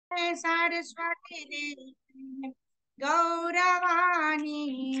सरस्वती देवी गौरवाणी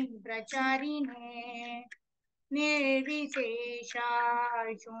प्रचारिणे निर्विशेषा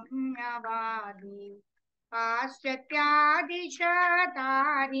शून्यवादी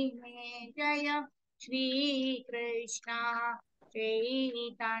पाश्चात्यादिशतारिणे जय श्री कृष्ण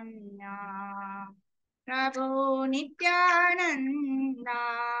चैतन्य प्रभु नित्यानंदा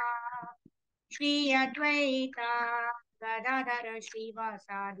श्री अद्वैता गदाधर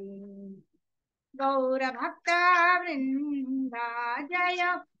श्रीवासादि गौर भक्ता वृंदा जय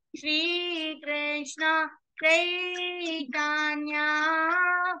श्री कृष्ण चैतन्य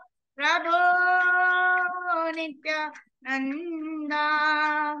प्रभु नित्यानंदा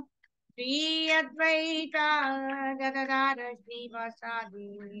श्री अद्वैता गदाधर श्रीवासादि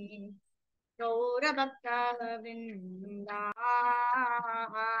गौर भक्ता वृंदा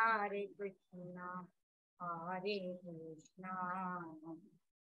हरे कृष्णा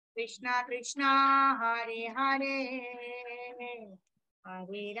कृष्णा कृष्णा हरे हरे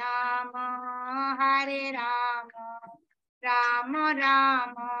हरे राम राम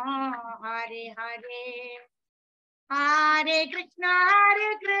राम हरे हरे हरे कृष्णा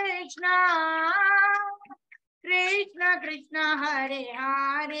कृष्ण कृष्ण हरे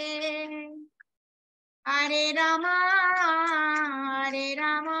हरे हरे राम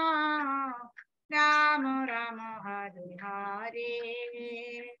राम राम हरे हरे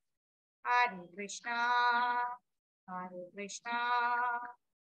हरे कृष्णा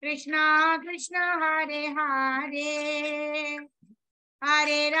कृष्णा कृष्ण हरे हरे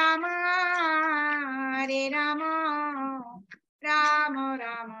हरे राम राम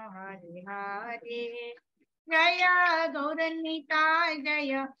राम हरे हरे जय गौरनिताय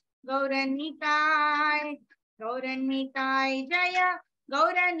जय गौरनिताय गौरनिताय जय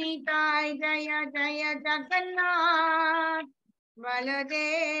गौरनिताय जय जय जगन्नाथ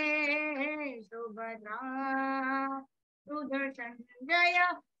बलदेव सुभद्रा सुदर्शन जय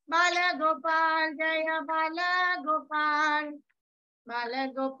बाल गोपाल जय बाल गोपाल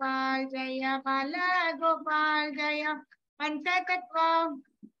जय बाल गोपाल जय पंचतत्व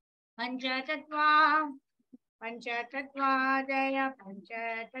जय पंचतत्व जय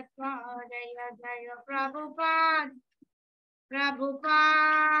जय प्रभुपाद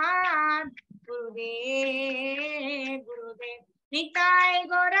गुरुदेव निताय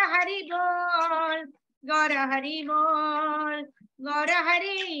गौर हरि बोल गौर हरि बोल गौर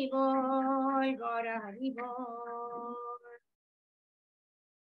हरि बोल गौर हरि बोल।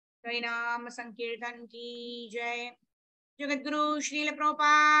 हरि नाम संकीर्तन की जय। जगतगुरु श्रील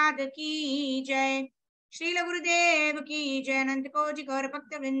प्रभुपाद की जय। श्रील गुरुदेव की जय। अनंत कोटि गौर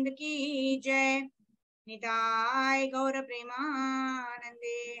भक्त वृंद की जय। निताय गौर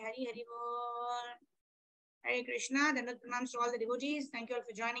प्रेमानंदे हरि हरि बोल। Hare Krishna. Dandavat pranams to all the devotees. Thank you all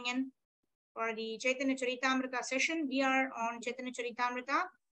for joining in for the Chaitanya Charitamrta session. We are on Chaitanya Charitamrta,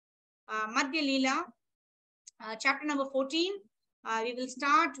 Madhya Leela, chapter number 14. We will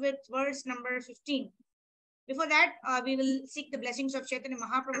start with verse number 15. Before that, we will seek the blessings of Chaitanya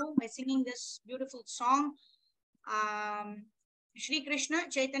Mahaprabhu by singing this beautiful song. Shri Krishna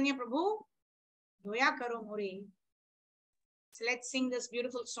Chaitanya Prabhu Doya Karo More. So let's sing this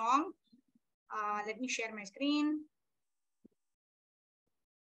beautiful song. Let me share my screen.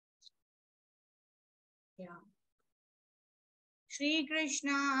 Yeah. Shri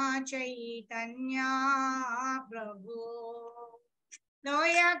Krishna Chaitanya Prabhu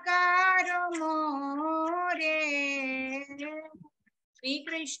Doya Karo More. Shri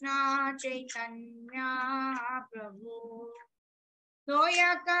Krishna Chaitanya Prabhu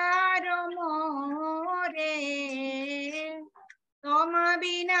Doya Karo More. Toma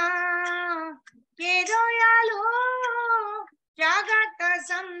bina ke doyalu jagat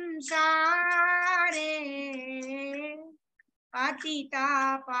samsare patita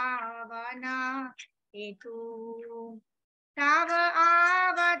pavana hetu tava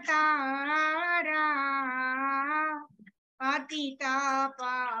avatara patita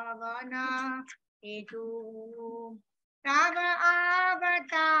pavana hetu tava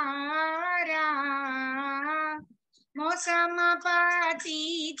avatara मौसम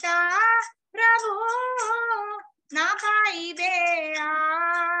पतिता प्रभु ना पाइबे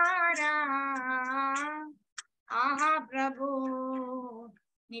आरा आहा प्रभु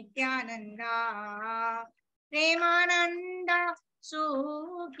नित्यानंदा प्रेमानंदा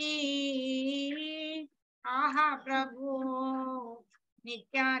सुखी आहा प्रभु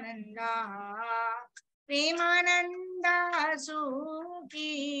नित्यानंदा प्रेमानंदा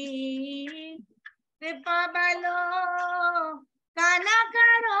सुखी कृपा बलो काना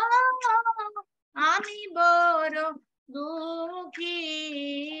करो आमी बोरो दुखी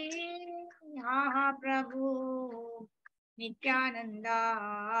प्रभु नित्यानंदा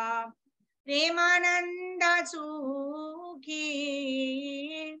प्रेमानंद सुखी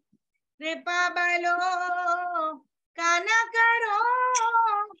कृपा बलो कान करो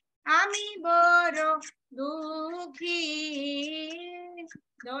आमी बड़ो दुखी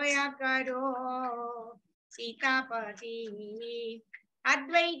दया करो सीतापति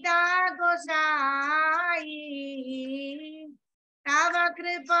अद्वैता गोसाई तव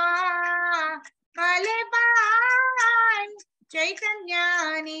कृपा कले पाय चैतन्य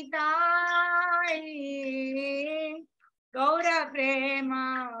निताय गौर प्रेम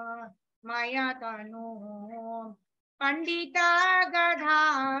माया तनु पंडिता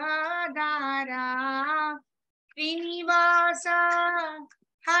गधाधारा श्रीनिवास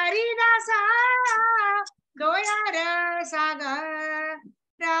हरिदासा दोयार सागर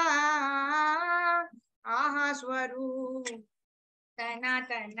आहा स्वरूप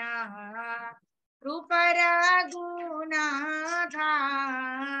सनातना रूप रघुना था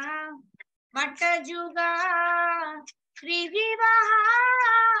मट जुगा त्रिविवा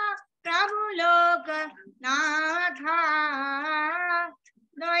प्रभु लोक नाथा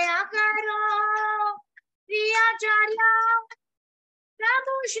दया करो प्रियाचार्य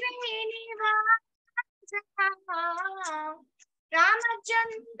प्रभु श्रीनिवास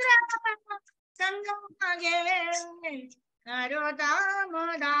रामचंद्र संगे नरोत्तम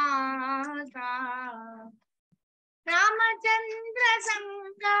दासा रामचंद्र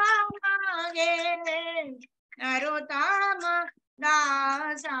संगे नरोत्तम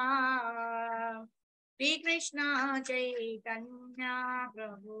दासा श्री कृष्ण चैतन्य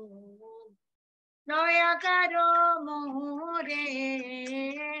प्रभु दया करो मोरे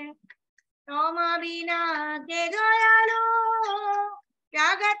तुम बिना के दयालु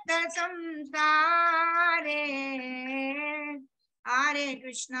जगत संसारे हरे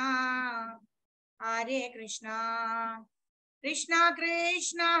कृष्णा कृष्णा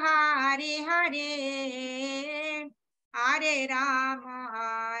कृष्णा हरे हरे हरे राम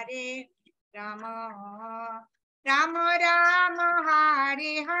राम राम राम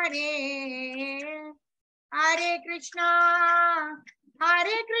हरे हरे हरे कृष्णा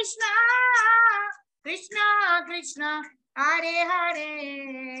कृष्णा कृष्णा हरे हरे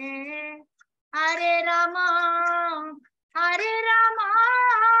हरे राम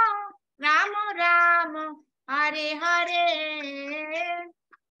राम राम हरे हरे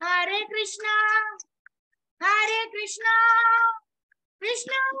हरे कृष्णा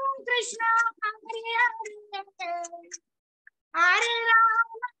कृष्णा कृष्णा हरे हरे हरे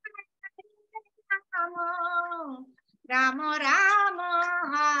राम राम राम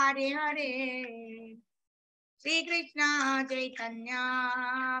हरे हरे श्री कृष्ण चैतन्य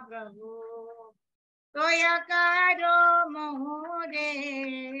प्रभु दया करो मोरे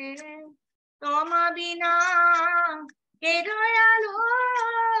तुम बिना के दयालु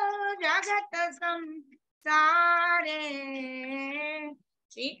जगत संसारे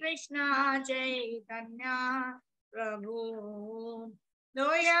श्री कृष्ण चैतन्य प्रभु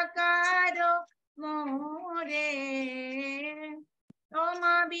दया करो मोरे तुम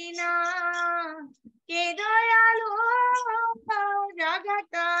बिना के दयालु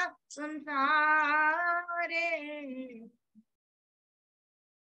जगत संसारे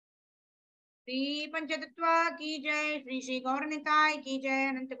श्री पंचतत्व की जय श्री श्री गौर निताय की जय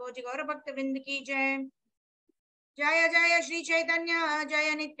अनंत कोटि गौर भक्त वृंद की जय जय जय श्री चैतन्य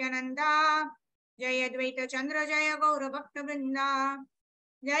जय नित्यानंदा जय अद्वैत चंद्र जय गौर भक्त वृंदा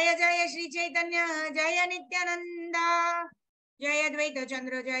जय जय श्री चैतन्य जय नित्यानंदा जय अद्वैत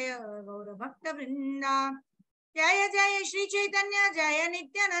चंद्र जय गौर भक्त वृंदा जय जय श्री चैतन्य जय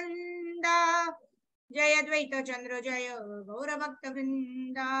नित्यानंदा जय अद्वैत चंद्र जय गौर भक्त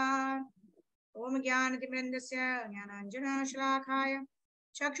वृंदा ओम ज्ञानतिमिरन्दस्य ज्ञानाञ्जनशलाकाय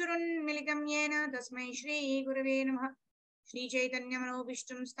चक्षुरुन्मिलितं येन तस्मै श्रीगुरवे नमः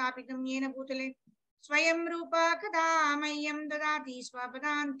श्रीचैतन्यमनोभीष्टं स्थापितं येन भूतले स्वयं रूपा कदा मह्यं ददाति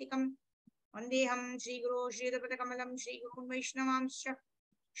स्वपदान्तिकं वन्देऽहं श्रीगुरो श्रीयुतपदकमलं श्रीगुरून् वैष्णवांश्च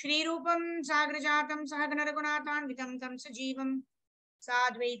श्रीरूपं साग्रजातं सहगणरघुनाथान्वितं तं सजीवं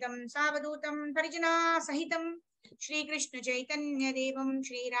साद्वैतं सावधूतं परिजनासहितं श्री कृष्ण चैतन्य देवं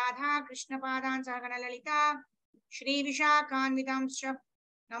श्री राधा कृष्ण पादान् सहगण ललिता श्री विशाखान्वितांश्च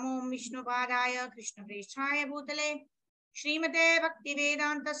नमो विष्णुपादाय कृष्ण प्रेष्ठाय भूतले श्रीमते भक्ति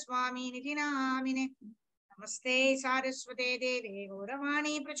वेदांत स्वामी निधि नामिने नमस्ते सारस्वते देवे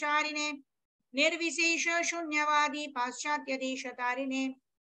गौरवाणी प्रचारिणे निर्विशेष शून्यवादी पाश्चात्य देश तारिणे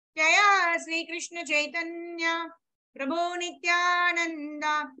जया श्री कृष्ण चैतन्य प्रभो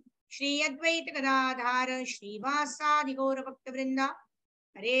नित्यानंदा श्री अद्वैत गदाधार श्रीवासादि गौर भक्त वृंदा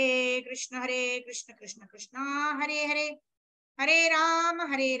Hare Krishna, Krishna Krishna, Hare Hare, Hare Ram,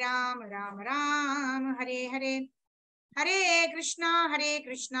 Ram Ram, Hare Hare, Hare Krishna,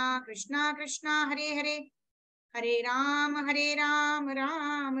 Krishna Krishna, Hare Hare, Hare Ram, Ram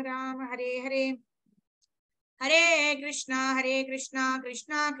Ram, Hare Hare, Hare Krishna, Krishna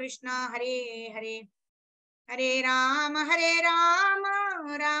Krishna, Hare Hare, Hare Ram,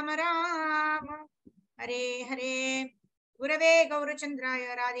 Ram Ram, Hare Hare. Gurave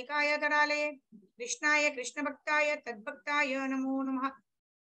Gaurachandraya Radhikaya Tarale Krishnaya Krishna Bhaktaya Tadbhaktaya Namo Namaha.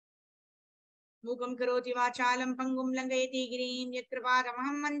 Mukam Karoti Vachalam Pangum Langayati Girim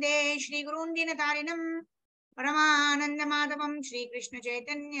Yakripātamaham Vande Shri Gurun Dinatarinam Paramananda Madhavam Shri Krishna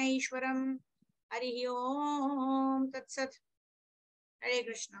Chaitanya Ishwaram. Harihi Om Tat Sat. Hare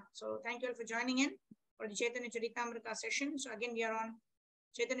Krishna. So thank you all for joining in for the Chaitanya Charitamrta session. So again we are on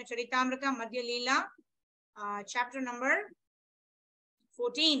Chaitanya Charitamrta Madhya Leela, chapter number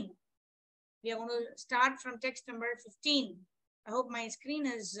 14. We are going to start from text number 15. I hope my screen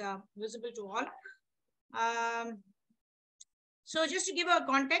is visible to all. So just to give a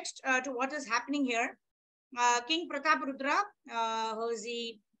context to what is happening here, King Prataparudra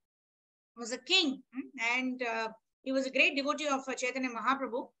was a king, and he was a great devotee of Chaitanya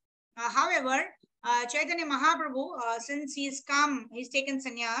Mahaprabhu. However, Chaitanya Mahaprabhu, since he's come, he's taken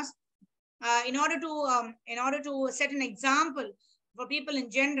sannyas, in order to set an example for people in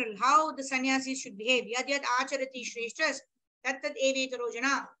general, how the sannyasis should behave. Yad yad acharati shreshtas tat tat evetaro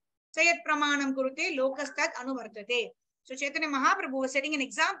jana sayat pramanam kurute lokastat anuvartate. So Chaitanya Mahaprabhu was setting an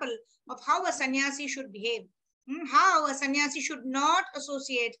example of how a sannyasi should behave, how a sannyasi should not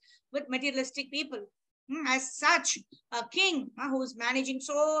associate with materialistic people. As such, a king who is managing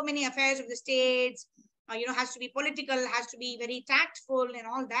so many affairs of the states, has to be political, has to be very tactful and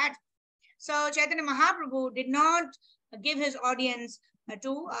all that. So Chaitanya Mahaprabhu did not give his audience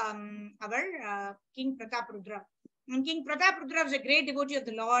to our King Prataparudra. And King Prataparudra was a great devotee of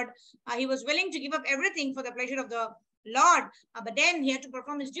the Lord. He was willing to give up everything for the pleasure of the Lord, but then he had to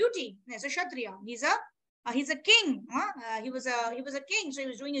perform his duty as a Kshatriya. He's a king. He was a king, so he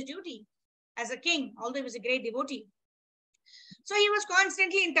was doing his duty as a king, although he was a great devotee. So he was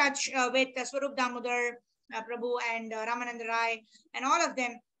constantly in touch with Swarup Damodar Prabhu and Ramananda Rai and all of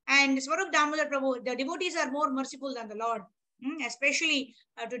them. And Swarup Damodar Prabhu, the devotees are more merciful than the Lord, especially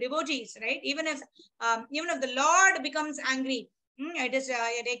to devotees, right? Even if the Lord becomes angry, it is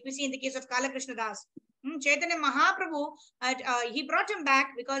like we see in the case of Kala Krishna Das. Chaitanya Mahaprabhu, he brought him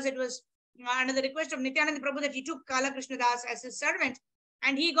back because it was under the request of Nityananda Prabhu that he took Kala Krishna Das as his servant.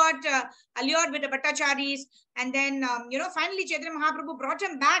 And he got allured with the Bhattacharis. And then, finally Chaitanya Mahaprabhu brought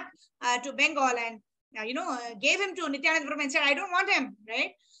him back to Bengal and, gave him to Nityananda Prabhu and said, I don't want him,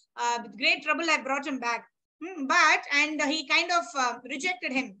 right? With great trouble, I brought him back. And he kind of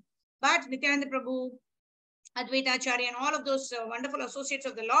rejected him. But Nityananda Prabhu, Advaita Acharya, and all of those wonderful associates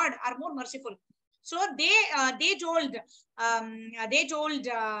of the Lord are more merciful. So they told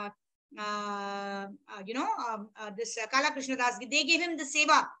this Kala Krishna Das, they gave him the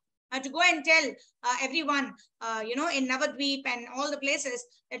seva to go and tell everyone, in Navadvip and all the places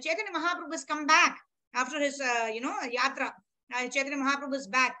that Chaitanya Mahaprabhu has come back after his, yatra. Chaitanya Mahaprabhu is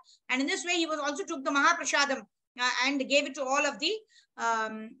back. And in this way, he was also took the Mahaprashadam and gave it to all of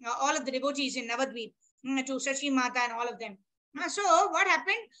the devotees in Navadvip, to Sachi Mata and all of them. So what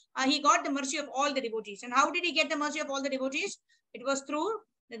happened? He got the mercy of all the devotees. And how did he get the mercy of all the devotees? It was through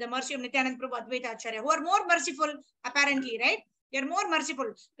the mercy of Nityananda Prabhu, Advaita Acharya, who are more merciful, apparently, right? They are more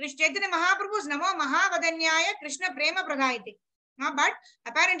merciful. Chaitanya Mahaprabhu's Namo Mahavadanyaya Krishna Prema Pradhayate. But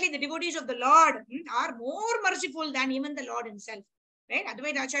apparently the devotees of the Lord are more merciful than even the Lord himself, right?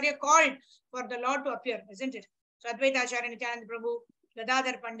 Advaita Acharya called for the Lord to appear, isn't it? So Advaita Acharya, Nityananda Prabhu,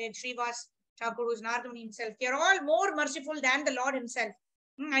 Gadadhar Pandit, Srivas Thakur, who is Nardamuni himself, they are all more merciful than the Lord himself.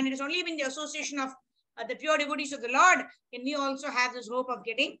 And it is only in the association of the pure devotees of the Lord can we also have this hope of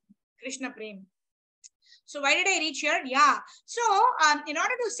getting Krishna Prem. So why did I reach here? Yeah. So in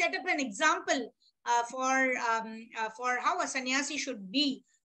order to set up an example for how a sannyasi should be,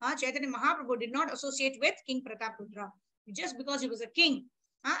 Chaitanya Mahaprabhu did not associate with King Prataparudra just because he was a king.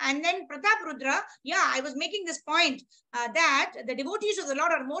 And then Prataparudra, I was making this point that the devotees of the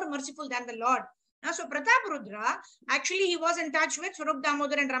Lord are more merciful than the Lord. So Prataparudra, actually he was in touch with Swarup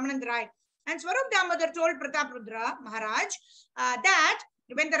Damodar and Ramananda Rai. And Swarup Damodar told Prataparudra Maharaj that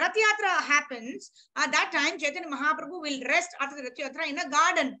when the Rath Yatra happens, at that time Chaitanya Mahaprabhu will rest after the Rath Yatra in a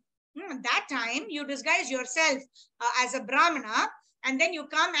garden. That time you disguise yourself as a Brahmana and then you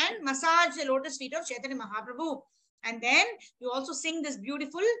come and massage the lotus feet of Chaitanya Mahaprabhu. And then you also sing this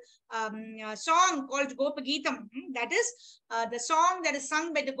beautiful song called Gopa Geetam. That is the song that is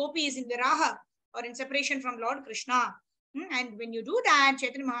sung by the gopis in Viraha, or in separation from Lord Krishna. And when you do that,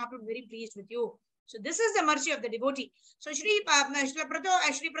 Chaitanya Mahaprabhu is very pleased with you. So this is the mercy of the devotee. So Shri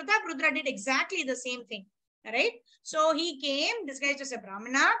Pratap Rudra did exactly the same thing. Right? So he came disguised as a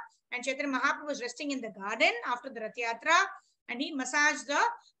Brahmana, and Chaitanya Mahaprabhu was resting in the garden after the Rath Yatra, and he massaged the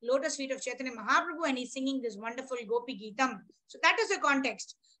lotus feet of Chaitanya Mahaprabhu, and he's singing this wonderful Gopi Geetam. So that is the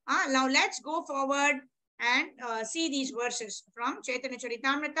context. Now let's go forward and see these verses from Chaitanya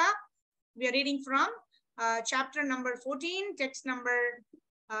Charitamrta. We are reading from chapter number 14, text number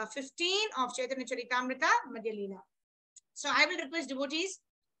 15 of Chaitanya Charitamrta, Madhya Leela. So I will request devotees,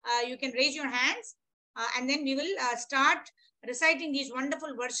 you can raise your hands, and then we will start reciting these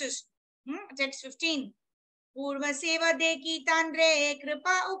wonderful verses. Text 15. Purva seva deki tandre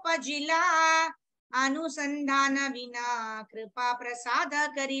kripa upajila anusandhana vina kripa prasada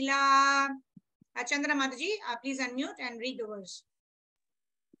karila. Chandra Mataji, please unmute and read the verse.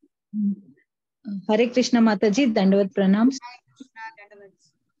 Hare Krishna Mataji, Dandavat Pranams.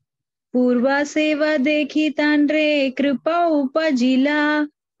 Purva seva dekhi tandre kripa upajila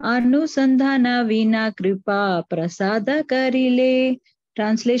anusandhana vina kripa prasada karile.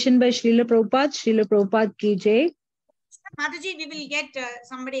 Translation by Srila Prabhupada. Srila Prabhupada ki jai. Mataji, we will get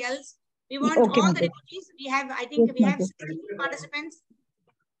somebody else. We want all the devotees. We have, I think we have 16 participants.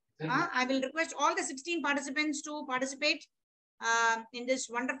 I will request all the 16 participants to participate in this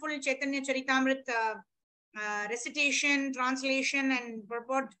wonderful Chaitanya Charitamrta recitation, translation, and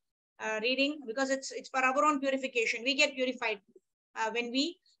purport reading, because it's for our own purification. We get purified when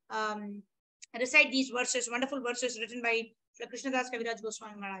we recite these verses, wonderful verses written by Krishnadas Kaviraj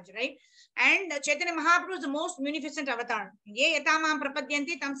Goswami Maharaj, right? And Chaitanya Mahaprabhu is the most munificent avatar. Ye yatamam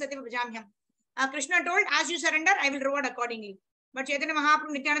prapadyanti tam satyam bhajamyam. Krishna told, as you surrender, I will reward accordingly. But Chaitanya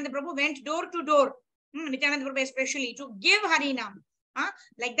Mahaprabhu, Nityananda Prabhu went door to door, Nityananda Prabhu especially, to give Harinam.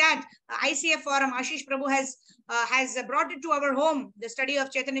 Like that, ICF forum, Ashish Prabhu has brought it to our home, the study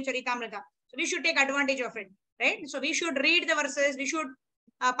of Chaitanya Charitamrta. So we should take advantage of it, right? So we should read the verses, we should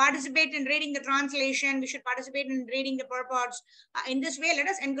participate in reading the translation, we should participate in reading the purports. In this way, let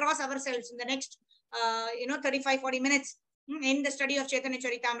us engross ourselves in the next 35-40 minutes in the study of Chaitanya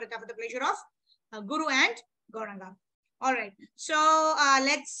Charitamrta for the pleasure of Guru and Gauranga. All right, so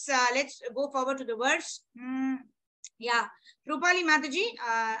let's go forward to the verse. Yeah, Rupali Mataji,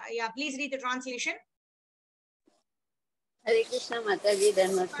 yeah, please read the translation. Hare Krishna Mataji,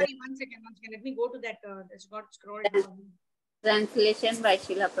 Sorry, one second, let me go to that. This got scrolled down. Translation by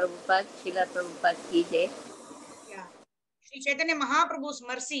Srila Prabhupada ki jai. Yeah, Sri Chaitanya Mahaprabhu's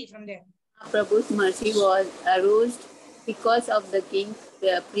mercy from there. Prabhu's mercy was aroused because of the king's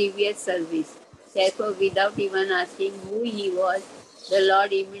previous service. Therefore, without even asking who he was, the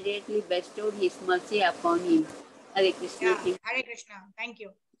Lord immediately bestowed his mercy upon him. Hare Krishna. Yeah, Hare Krishna. Thank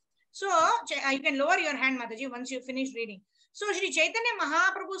you. So, you can lower your hand, Mataji, once you finish reading. So, Shri Chaitanya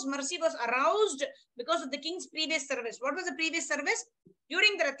Mahaprabhu's mercy was aroused because of the king's previous service. What was the previous service?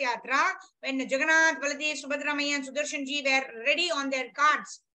 During the Rath Yatra, when Jagannath, Baladev, Subhadra Maya and Sudarshan Ji were ready on their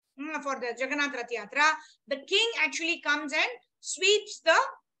carts for the Jagannath Rath Yatra, the king actually comes and sweeps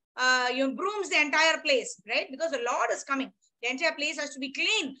the, brooms the entire place, right? Because the Lord is coming. The entire place has to be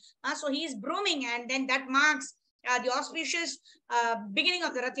clean. So he is brooming, and then that marks the auspicious beginning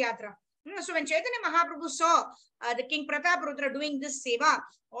of the Rath Yatra. So when Chaitanya Mahaprabhu saw the King Pratap Rudra doing this seva,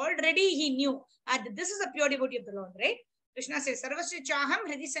 already he knew that this is a pure devotee of the Lord, right? Krishna says, Sarvasya Chaham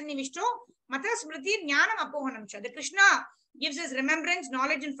Hridi Sannivishto Mata Smriti Jnanam Apohanam Cha. The Krishna gives us remembrance,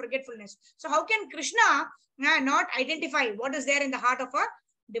 knowledge, and forgetfulness. So how can Krishna not identify what is there in the heart of a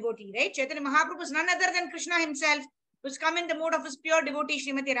devotee, right? Chaitanya Mahaprabhu is none other than Krishna himself, who's come in the mode of his pure devotee,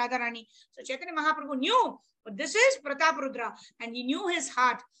 Srimati Radharani. So Chaitanya Mahaprabhu knew, but this is Pratap Rudra, and he knew his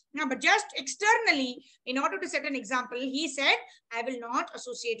heart. Now, but just externally, in order to set an example, he said, I will not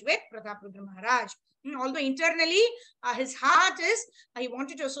associate with Pratap Rudra Maharaj. Although internally, his heart is, he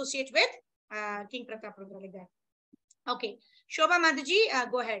wanted to associate with King Pratap Rudra, like that. Okay. Shobha Mataji,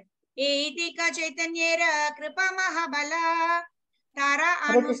 go ahead. Etika Chaitanyera Kripa Mahabala Tara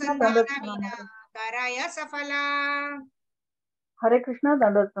Anusandhana Vina Taraya Safala. Hare Krishna,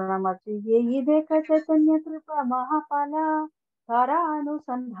 Dandavat Pranamachi. Ye dekha Chaitanya Kripa Mahapala Tara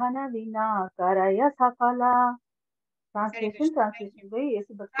Anusandhana Vina Karaya Safala. Translation by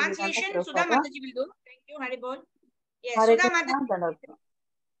A.C. Bhaktivedanta Translation, Sudha Mataji will do. Thank you, Haribol. Yes, Hare Sudha Krishna, Mataji. Dandavat.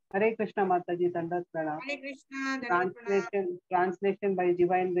 Hare Krishna Mataji, Dandavat Pranam. Hare Krishna, Dandavat Pranam. Translation by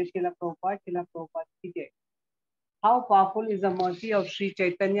Divine Srila Prabhupada ki jai. How powerful is the mercy of Sri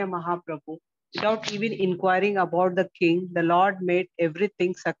Chaitanya Mahaprabhu. Without even inquiring about the king, the Lord made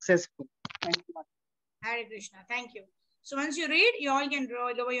everything successful. Thank you. Hare Krishna. Thank you. So once you read, you all can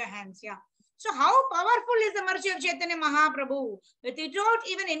lower your hands. Yeah. So how powerful is the mercy of Chaitanya Mahaprabhu? Without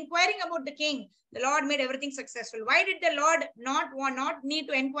even inquiring about the king, the Lord made everything successful. Why did the Lord not need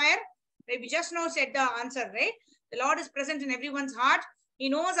to inquire? Right? We just now said the answer, right? The Lord is present in everyone's heart. He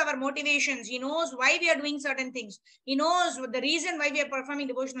knows our motivations. He knows why we are doing certain things. He knows the reason why we are performing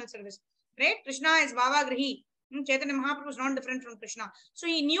devotional service. Right? Krishna is Bhava Grihi. Chaitanya Mahaprabhu is not different from Krishna. So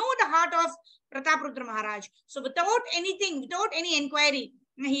he knew the heart of Prataprudra Maharaj. So without anything, without any inquiry,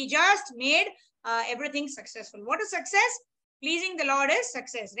 he just made everything successful. What is success? Pleasing the Lord is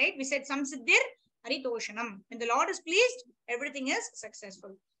success, right? We said Samsiddhir Haritoshanam. When the Lord is pleased, everything is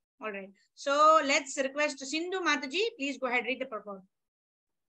successful. All right. So let's request Sindhu Mataji. Please go ahead, read the purport.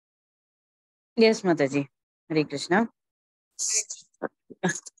 Yes, Mataji. Hare Krishna.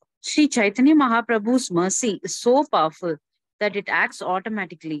 Sri Chaitanya Mahaprabhu's mercy is so powerful that it acts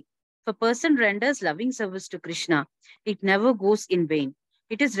automatically. If a person renders loving service to Krishna, it never goes in vain.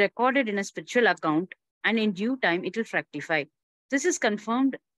 It is recorded in a spiritual account, and in due time it will fructify. This is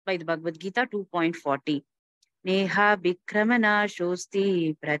confirmed by the Bhagavad Gita 2.40. Neha vikramana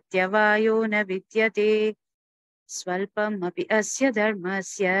shosti pratyavayo na vidyate swalpam api asya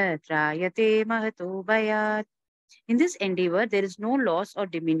dharmasya trayate mahato bhayat. In this endeavor, there is no loss or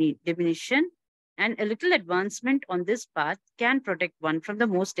diminution, and a little advancement on this path can protect one from the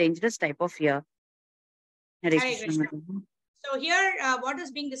most dangerous type of fear. Hare Krishna. So here, what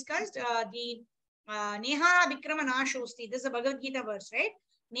is being discussed? The Neha Vikrama Nashosti. This is a Bhagavad Gita verse, right?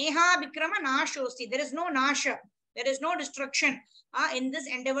 Neha Vikrama Nashosti. There is no Nasha. There is no destruction in this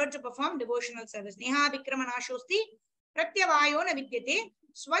endeavor to perform devotional service. Neha Vikrama Nashosti. Pratyavayo na vidyate.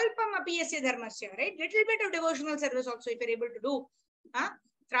 Swalpam apiyasya dharmasya. Right? Little bit of devotional service also if you're able to do.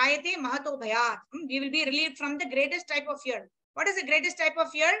 Trayate mahato bhayat. We will be relieved from the greatest type of fear. What is the greatest type of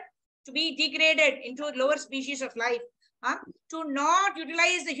fear? To be degraded into a lower species of life. To not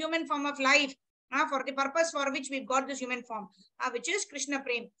utilize the human form of life for the purpose for which we've got this human form, which is Krishna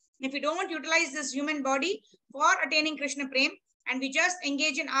Prem. If we don't utilize this human body for attaining Krishna Prem and we just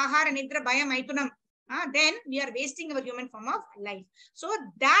engage in Ahar and Nidra Bhaya Maitunam, then we are wasting our human form of life. So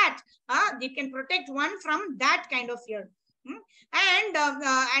that they can protect one from that kind of fear.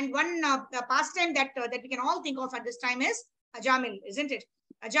 And one pastime that we can all think of at this time is Ajamil, isn't it?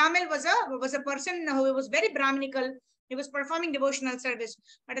 Ajamil was a person who was very Brahminical. He was performing devotional service,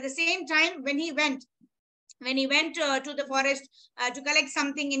 but at the same time, when he went to the forest to collect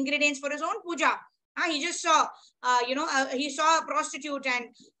something, ingredients for his own puja, he just saw, he saw a prostitute and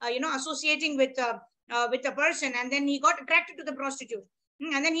associating with a person, and then he got attracted to the prostitute.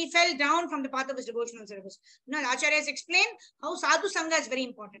 And then he fell down from the path of his devotional service. Now, Acharyas explain how sadhu sangha is very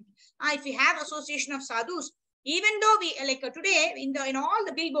important. If we have association of sadhus, even though we today in all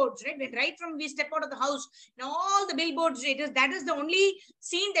the billboards, right from we step out of the house, in all the billboards, that is the only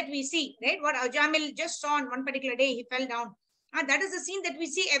scene that we see, right? What Ajamil just saw on one particular day, he fell down. That is the scene that we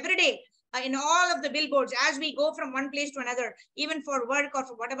see every day in all of the billboards as we go from one place to another, even for work or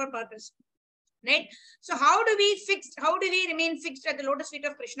for whatever purpose. Right? So how do we remain fixed at the lotus feet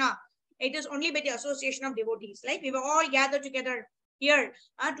of Krishna? It is only by the association of devotees. Like we were all gathered together here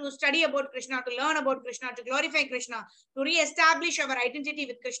to study about Krishna, to learn about Krishna, to glorify Krishna, to re-establish our identity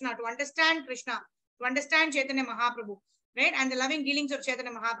with Krishna, to understand Krishna, to understand Chaitanya Mahaprabhu, right? And the loving dealings of Chaitanya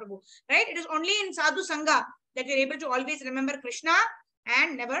Mahaprabhu, right? It is only in Sadhu Sangha that we are able to always remember Krishna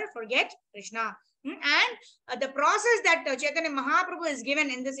and never forget Krishna. And the process that Chaitanya Mahaprabhu is given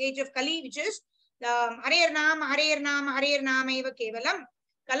in this age of Kali, which is Harer Nama eva kevalam,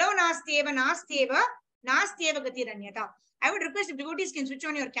 Kalau nastyeva gati ranyata. I would request if devotees can switch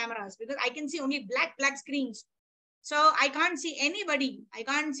on your cameras because I can see only black screens. So I can't see anybody. I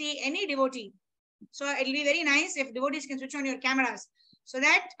can't see any devotee. So it'll be very nice if devotees can switch on your cameras so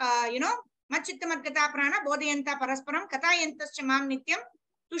that, Machitta Madgata Prana, Bodhayanta Parasparam, Katayantascha Mam Nityam,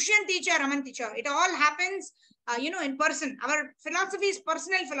 Tushyanti cha Ramanti cha. It all happens, in person. Our philosophy is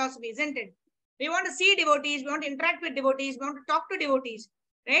personal philosophy, isn't it? We want to see devotees. We want to interact with devotees. We want to talk to devotees.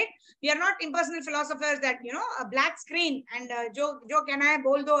 Right? We are not impersonal philosophers that, a black screen and jo can I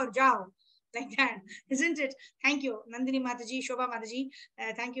bol do or jao, like that, isn't it? Thank you, Nandini Mataji, Shobha Mataji.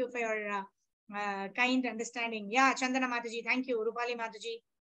 Thank you for your kind understanding. Yeah, Chandana Mataji, thank you. Rupali Mataji,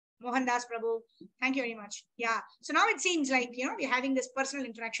 Mohan Das Prabhu, thank you very much. Yeah, so now it seems like, we're having this personal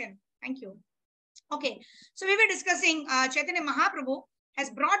interaction. Thank you. Okay, so we were discussing Chaitanya Mahaprabhu has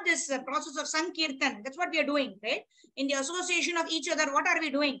brought this process of Sankirtan. That's what we are doing, right? In the association of each other, what are we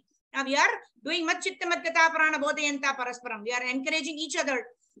doing? Now we are doing Machitta Madgata Prana Bodhayanta Parasparam. We are encouraging each other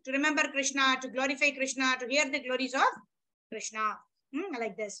to remember Krishna, to glorify Krishna, to hear the glories of Krishna.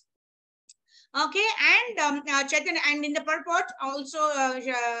 Like this. Okay, and Chaitanya, and in the purport also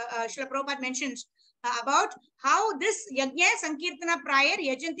Srila Prabhupada mentions about how this Yajna Sankirtana prior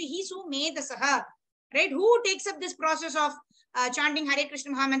Yajanti he who made the Saha, right? Who takes up this process of chanting Hare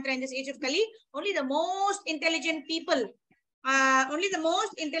Krishna Mahamantra in this age of Kali? Only the most intelligent people,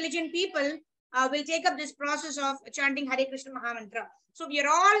 will take up this process of chanting Hare Krishna Mahamantra. So we are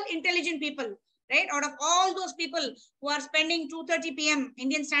all intelligent people, right? Out of all those people who are spending 2:30 p.m.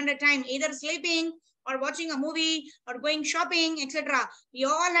 Indian Standard Time, either sleeping or watching a movie or going shopping, etc., we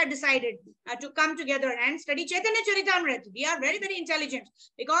all have decided to come together and study Chaitanya Charitamrta. We are very, very intelligent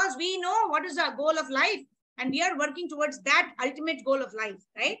because we know what is our goal of life and we are working towards that ultimate goal of life,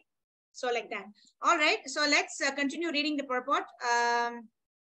 right? So like that. All right. So let's continue reading the purport.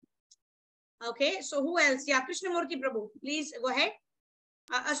 Okay. So who else? Yeah, Krishnamurti Prabhu. Please go ahead.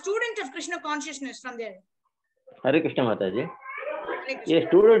 A student of Krishna consciousness from there. Hare Krishna Mataji. A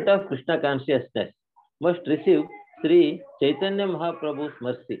student of Krishna consciousness must receive Sri Chaitanya Mahaprabhu's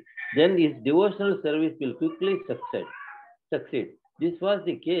mercy. Then his devotional service will quickly succeed. This was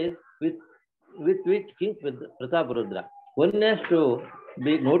the case with which King Prataparudra. One has to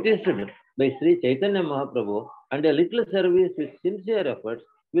be noticed by Sri Chaitanya Mahaprabhu, and a little service with sincere efforts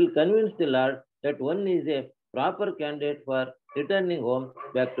will convince the Lord that one is a proper candidate for returning home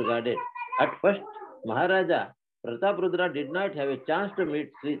back to Godhead. At first, Maharaja Prataparudra did not have a chance to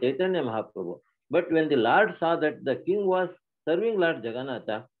meet Sri Chaitanya Mahaprabhu. But when the Lord saw that the king was serving Lord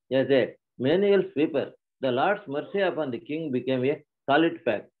Jagannatha as a manual sweeper, the Lord's mercy upon the king became a solid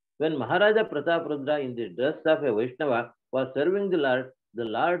fact. When Maharaja Prataparudra in the dress of a Vaishnava was serving the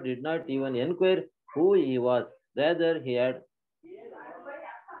Lord did not even inquire who he was. Rather, he had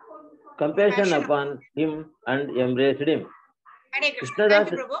compassion upon him and embraced him. Hare Krishna.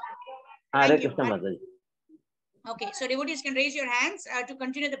 Thank you, Prabhu. Hare Krishna Mataji. Okay, so devotees can raise your hands to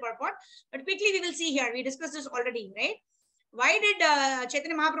continue the purport. But quickly we will see here. We discussed this already, right? Why did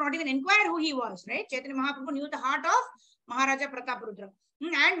Chaitanya Mahaprabhu not even inquire who he was, right? Chaitanya Mahaprabhu knew the heart of Maharaja Prataparudra.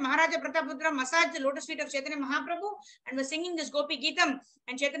 And Maharaja Prataparudra massaged the lotus feet of Chaitanya Mahaprabhu and was singing this Gopi Geetam.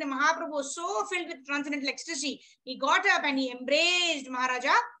 And Chaitanya Mahaprabhu was so filled with transcendental ecstasy. He got up and he embraced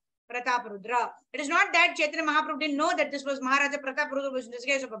Maharaja Prataparudra. It is not that Chaitanya Mahaprabhu didn't know that this was Maharaja Prataparudra was in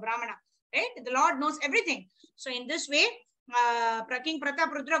disguise of a Brahmana. Right? The Lord knows everything. So in this way, King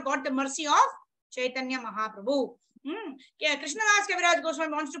Prataparudra got the mercy of Chaitanya Mahaprabhu. Krishnadas Kaviraj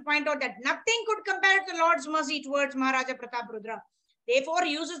Goswami wants to point out that nothing could compare to the Lord's mercy towards Maharaja Prataparudra. Therefore,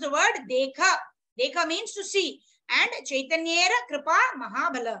 he uses the word Dekha. Dekha means to see. And Chaitanyera Kripa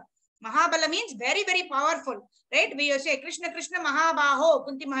Mahabala. Mahabala means very, very powerful. Right? We say Krishna Krishna Mahabaho.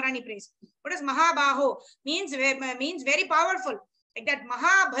 Kunti Maharani prays. What does Mahabaho? Means very powerful. Like that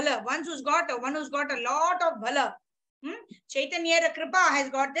Mahabala, one who's got a lot of bhala. Chaitanya Kripa has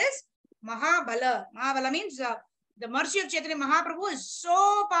got this Mahabala. Mahabala means the mercy of Chaitanya Mahaprabhu is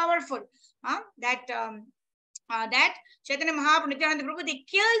so powerful that Chaitanya Mahaprabhu, Nityananda Prabhu, they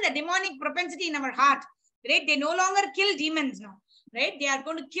kill the demonic propensity in our heart. Right? They no longer kill demons now. Right? They are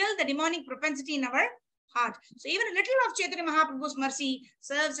going to kill the demonic propensity in our heart. So even a little of Chaitanya Mahaprabhu's mercy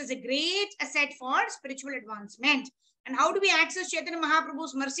serves as a great asset for spiritual advancement. And how do we access Chaitanya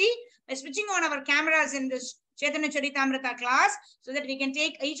Mahaprabhu's mercy? By switching on our cameras in this Chaitanya Charitamrta class so that we can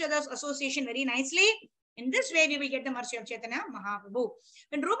take each other's association very nicely. In this way, we will get the mercy of Chaitanya Mahaprabhu.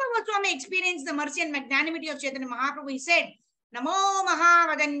 When Rupa Goswami experienced the mercy and magnanimity of Chaitanya Mahaprabhu, he said, Namo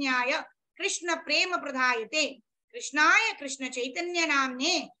Mahavadanyaya Krishna Prema Pradhayate Krishnaya Krishna Chaitanya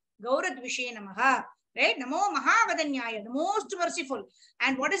Namne Gauradvishe Namaha. Right? Namo Mahavadanyaya, the most merciful.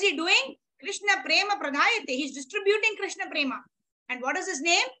 And what is he doing? Krishna Prema Pradhayate. He's distributing Krishna Prema. And what is his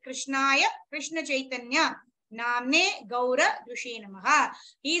name? Krishnaya, Krishna Chaitanya. Namne Gaura Dushe Namaha.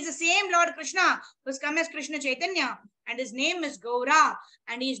 He is the same Lord Krishna who has come as Krishna Chaitanya. And his name is Gaura.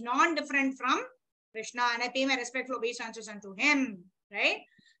 And he is non-different from Krishna. And I pay my respectful obeisances unto him. Right?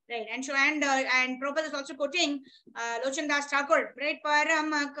 Right. And so, and Prabhupada is also quoting Lochan Das Thakur. Right?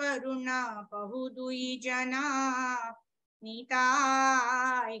 Parama Karuna Pahudui Jana.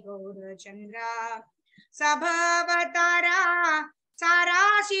 Nitai Gaura Chandra Sabhavatara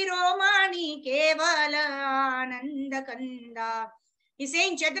Sara Shiromani Kevala Ananda Kanda. He's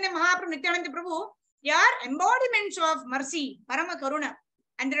saying Chaitanya Mahaprabhu, Nityananda Prabhu, they are embodiments of mercy, Parama Karuna.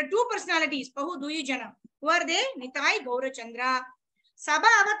 And there are two personalities, Pahu Duyi Jana. Who are they? Nitai Gaura Chandra Sabha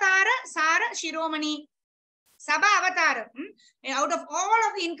Avatara Sara Shiromani. Sabha Avatar, out of all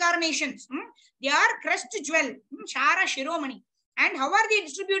of the incarnations, they are crest jewel, Shara Shiromani. And how are they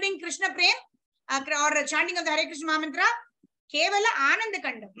distributing Krishna Prem or chanting of the Hare Krishna Mahamantra? Kevala Ananda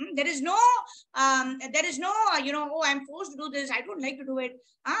Kanda. There is no, oh, I'm forced to do this. I don't like to do it.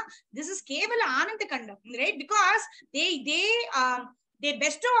 This is Kevala Ananda Kanda, right? Because they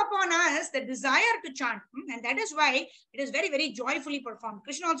bestow upon us the desire to chant. And that is why it is very, very joyfully performed.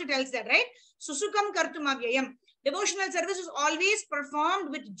 Krishna also tells that, right? Susukam kartum avyayam. Devotional service is always performed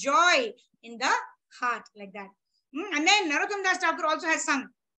with joy in the heart, like that. And then Narottam Das Thakur also has sung,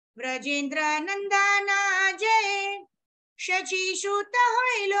 Brajendra Nandana Jay, Shachi Shuta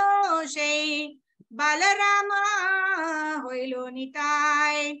Hoilo Say, Balarama Hoilo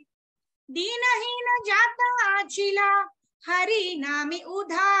Nitai, Dinahina Jata Chila, Hari Nami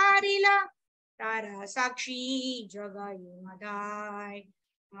Udharila, Tara Sakshi Jagai Madai,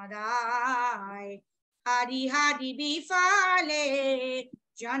 Madai, Hari Hari Bifale,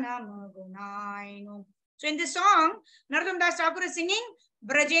 Janam Gunainu. So in this song, Narottam Das Thakur is singing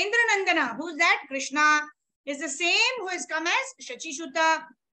Brajendra Nandana. Who's that? Krishna is the same who has come as Shachi Shuta,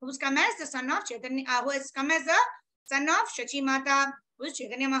 who's come as the son of Chaitanya, who has come as the son of Shachi Mata, who is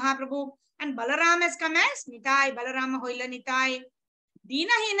Chaitanya Mahaprabhu. And Balaram has come as Nitai, Balarama Hoila Nitai.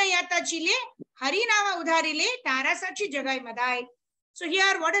 Dina Hina Yata Chile, Harinama Udharile, Tara Sakshi Jagai Madai. So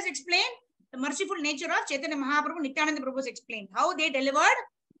here what is explained? The merciful nature of Chaitanya Mahaprabhu, Nityananda Prabhu is explained. How they delivered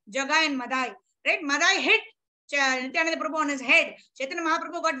Jagai and Madai. Right? Madai hit Nityananda Prabhu on his head. Chaitanya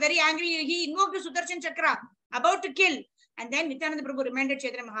Mahaprabhu got very angry. He invoked the Sudarshan Chakra, about to kill. And then Nityananda Prabhu reminded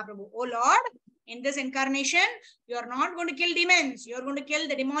Chaitanya Mahaprabhu, oh Lord, in this incarnation, you are not going to kill demons. You are going to kill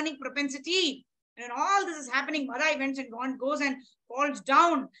the demonic propensity. And when all this is happening, Madai went and goes and falls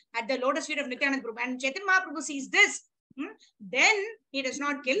down at the lotus feet of Nityananda Prabhu. And Chaitanya Mahaprabhu sees this. Then he does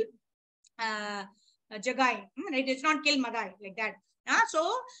not kill Jagai. He does not kill Madai, like that.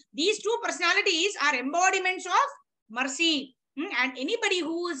 So these two personalities are embodiments of mercy. And anybody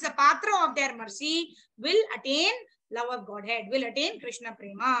who is a patra of their mercy will attain love of Godhead, will attain Krishna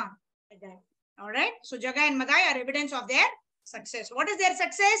Prema. Like that. All right. So Jagai and Madai are evidence of their success. What is their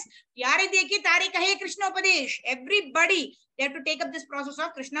success? Yare deki tari kahe Krishna Upadesh. Everybody, they have to take up this process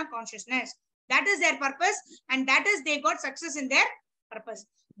of Krishna consciousness. That is their purpose, and that is they got success in their purpose.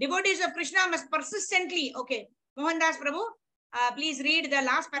 Devotees of Krishna must persistently, okay, Mohandas Prabhu, please read the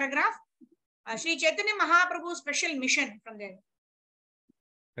last paragraph. Sri Chaitanya Mahaprabhu's special mission from there.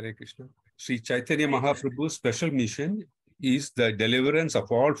 Hare Krishna. Sri Chaitanya Mahaprabhu's special mission is the deliverance of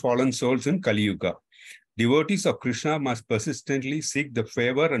all fallen souls in Kali Yuga. Devotees of Krishna must persistently seek the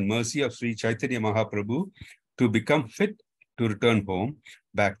favor and mercy of Sri Chaitanya Mahaprabhu to become fit to return home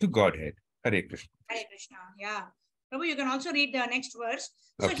back to Godhead. Hare Krishna. Hare Krishna. Yeah. Prabhu, you can also read the next verse.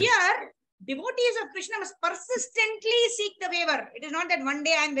 So Okay. here, devotees of Krishna must persistently seek the favor. It is not that one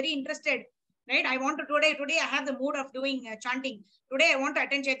day I am very interested, right? I want to today I have the mood of doing chanting. Today I want to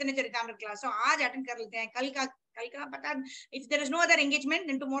attend Chaitanya Charitamrta class. So aaj attend kar lete hain. Kal ka pata. If there is no other engagement,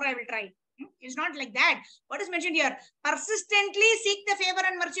 then tomorrow I will try. It's not like that. What is mentioned here? Persistently seek the favor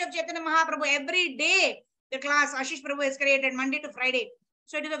and mercy of Chaitanya Mahaprabhu. Every day, the class Ashish Prabhu has created Monday to Friday.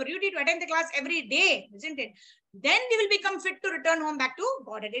 So it is our duty to attend the class every day, isn't it? Then we will become fit to return home back to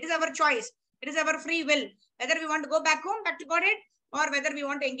Godhead. It is our choice. It is our free will. Whether we want to go back home, back to Godhead, or whether we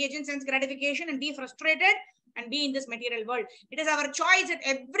want to engage in sense gratification and be frustrated and be in this material world. It is our choice at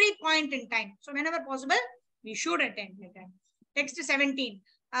every point in time. So whenever possible, we should attend like that. Text 17.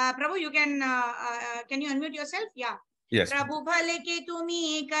 Prabhu, you can you unmute yourself? Yeah. Yes. Prabhu bhale ke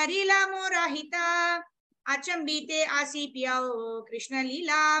tumi karila morahita. Achambite asi piyao Krishna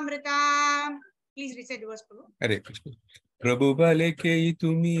Leela Amrita. Please recite the verse, Prabhu. Hare Krishna. Prabhu bale ke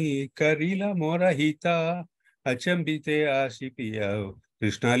tumi karila morahita achambite asipiya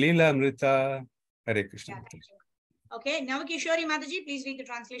Krishna Leela Amrita. Hare Krishna. Yeah, okay, now Kishori Mataji, please read the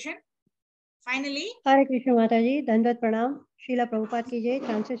translation. Finally. Hare Krishna Mataji, Dandat Pranam, Srila Prabhupada ki jai,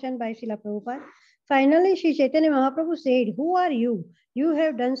 translation by Srila Prabhupada. Finally, Sri Chaitanya Mahaprabhu said, who are you? You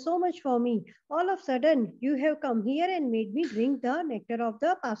have done so much for me. All of a sudden, you have come here and made me drink the nectar of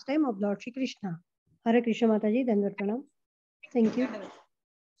the pastime of Lord Shri Krishna. Hare Krishna Mataji, Dandat Pranam. Thank you.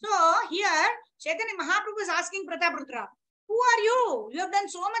 So here, Chaitanya Mahaprabhu is asking Prataputra, who are you? You have done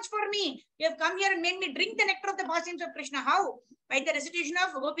so much for me. You have come here and made me drink the nectar of the pastimes of Krishna. How? By the recitation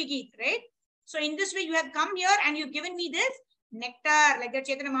of Gopi Geet, right? So in this way, you have come here and you've given me this nectar, like the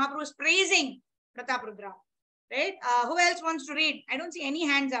Chaitanya Mahaprabhu is praising Prataputra, right? Who else wants to read? I don't see any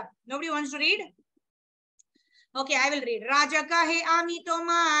hands up. Nobody wants to read? Okay, I will read. Raja kahe ami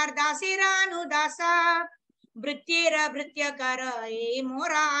tomar dasera anu dasa Brityera Britya kara e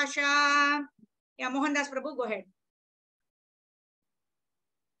mora asha. Yeah, Mohandas Prabhu, go ahead.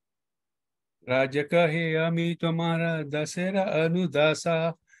 Raja kahe ami tomara dasera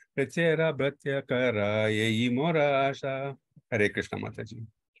anudasa Brityera Britya kara yei mora asha. Hare Krishna Mataji.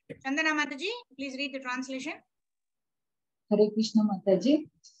 Chandana Mataji, please read the translation. Hare Krishna Mataji.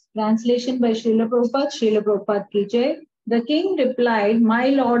 Translation by Srila Prabhupada ki jai. The king replied, "My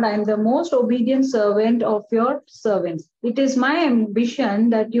lord, I am the most obedient servant of your servants. It is my ambition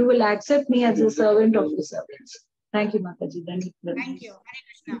that you will accept me as a servant of the servants." Thank you, Mataji. Thank you. Hare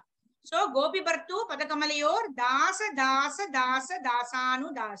Krishna. So, Gopi Bartu Padakamalayur Dasa Dasa Dasa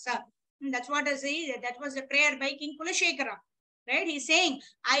Dasanu Dasa. That's what I say. That was the prayer by King Kulashekara. Right? He's saying,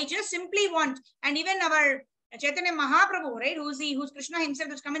 I just simply want, and even our Chaitanya Mahaprabhu, right, who's Krishna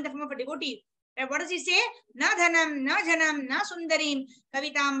himself, who's come in the form of a devotee. Right? What does he say? Na dhanam, na janam, na sundarim,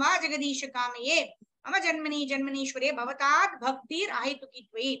 kavitam va jagadisha kamaye, ama janmani janmanishware bhavatat bhaktir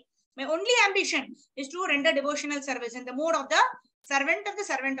ahitukitve. My only ambition is to render devotional service in the mode of the servant of the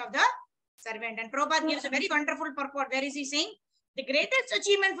servant of the servant. And Prabhupada gives a very wonderful purport. Where is he saying? The greatest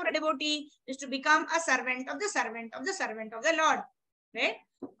achievement for a devotee is to become a servant of the servant of the servant of the Lord. Right?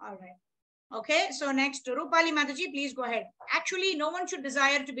 All right. Okay. So next, Rupali Mataji, please go ahead. Actually, no one should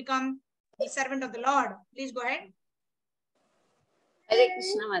desire to become the servant of the Lord. Please go ahead. Hare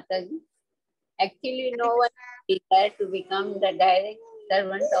Krishna Mataji. Actually, no one desires to become the direct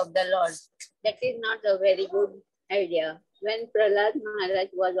servant of the Lord. That is not a very good idea. When Prahlad Maharaj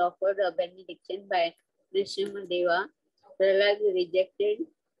was offered a benediction by Nrsimhadeva, Prahlad rejected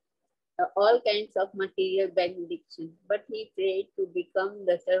all kinds of material benediction, but he prayed to become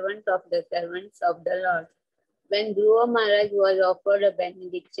the servant of the servants of the Lord. When Dhruva Maharaj was offered a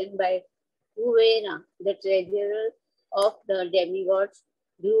benediction by Kuvera, the treasurer of the demigods,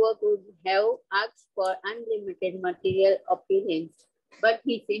 Dhruva could have asked for unlimited material opulence, but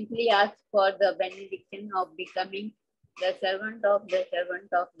he simply asked for the benediction of becoming the servant of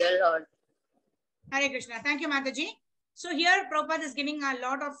the Lord. Hare Krishna. Thank you, Mataji. So here Prabhupada is giving a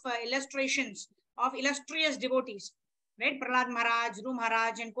lot of illustrations of illustrious devotees. Right? Prahlad Maharaj, Dhruva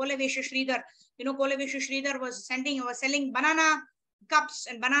Maharaj, and Kolevesha Sridhar. You know, Kolevesha Sridhar was selling banana cups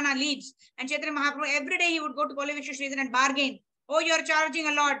and banana leaves. And Chaitanya Mahaprabhu, every day he would go to Kolevesha Sridhar and bargain. Oh, you are charging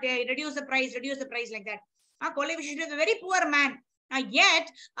a lot. Reduce the price like that. Kolevesha Sridhar is a very poor man. Yet,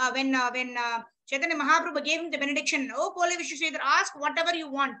 when Chaitanya Mahaprabhu gave him the benediction, oh, Kolevesha Sridhar, ask whatever you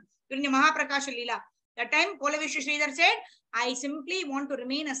want during the Mahaprakasha Leela. That time, Kolevesha Sridhar said, I simply want to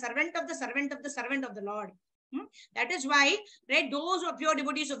remain a servant of the servant of the servant of the Lord. That is why, right, those who are pure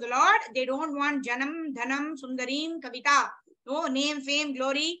devotees of the Lord, they don't want janam, dhanam, sundarim, kavita. No name, fame,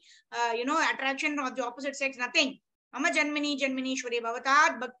 glory, attraction of the opposite sex, nothing. Ama janmani, janmanishwari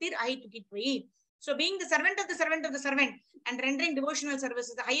bhavatat bhaktir ahitukitvayi. So being the servant of the servant of the servant and rendering devotional service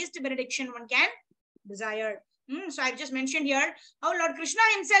is the highest benediction one can desire. So I've just mentioned here how Lord Krishna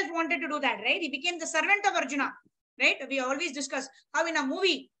himself wanted to do that, right? He became the servant of Arjuna, right? We always discuss how in a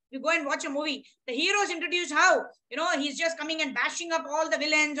movie, you go and watch a movie, the hero is introduced how, he's just coming and bashing up all the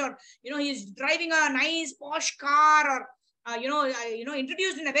villains, or, he's driving a nice posh car, or,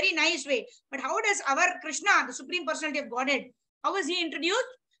 introduced in a very nice way. But how does our Krishna, the Supreme Personality of Godhead, how is he introduced?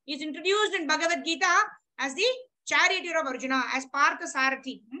 He's introduced in Bhagavad Gita as the charioteer of Arjuna, as Partha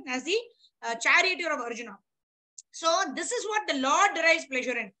Sarathi, as the charioteer of Arjuna. So this is what the Lord derives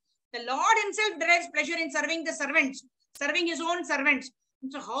pleasure in. The Lord himself derives pleasure in serving the servants, serving his own servants.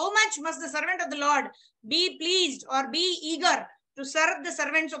 So how much must the servant of the Lord be pleased or be eager to serve the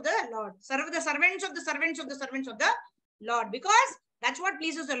servants of the Lord? Serve the servants of the servants of the servants of the Lord. Because that's what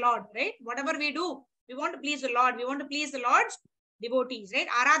pleases the Lord, right? Whatever we do, we want to please the Lord. We want to please the Lord's devotees, right?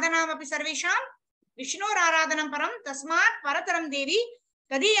 Aradhanam api sarvesham Vishnur aradhanam param tasmat parataram devi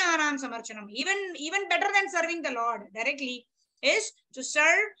Tadiyanam samarchanam. Even better than serving the Lord directly is to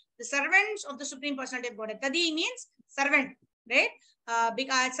serve the servants of the Supreme Personality of Godhead. Tadi means servant, right?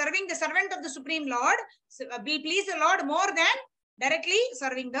 Because serving the servant of the Supreme Lord will please the Lord more than directly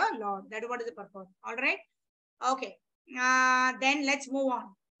serving the Lord. That is what is the purpose. All right. Okay. Then let's move on.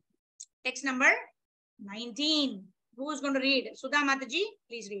 Text number 19. Who is going to read? Sudha Mataji,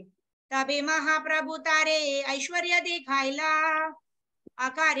 please read. Tabe Mahaprabhu tare Aishwarya dekhaila.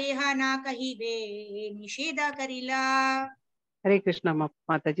 Akareha na kahibe nisheda karila. Hare Krishna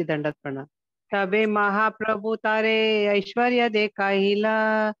Mataji Dandat Pranam. Tabe Mahaprabhu tare Aishwarya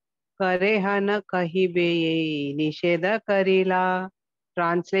dekhaila, kareha na kahibe nisheda karila.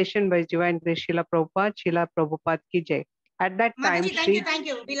 Translation by Divine Grace Srila Prabhupada, Srila Prabhupada ki jai. At that time, Mataji, thank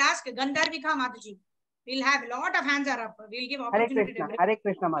you. We'll ask Gandharvika Mataji. We'll have a lot of hands are up. We'll give opportunity to everyone. Hare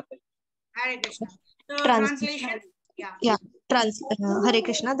Krishna Mataji. Hare Krishna. So translation. Yeah. Hare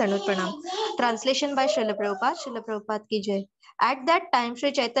Krishna, Danut Pranam. Translation by Srila Prabhupada ki jai. At that time,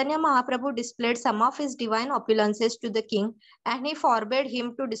 Sri Chaitanya Mahaprabhu displayed some of his divine opulences to the king, and he forbade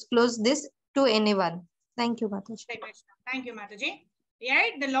him to disclose this to anyone. Thank you, Mataji. Thank you, Mataji.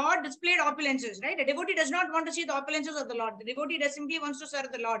 Right? The Lord displayed opulences, right? The devotee does not want to see the opulences of the Lord. The devotee does simply wants to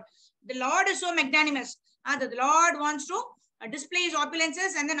serve the Lord. The Lord is so magnanimous. The Lord wants to display his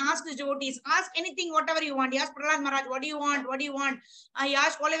opulences and then ask his devotees, ask anything, whatever you want. He asked Prahlad Maharaj, what do you want? What do you want? He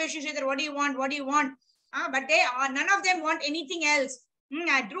asked Kolaveshishedar, what do you want? What do you want? But they none of them want anything else.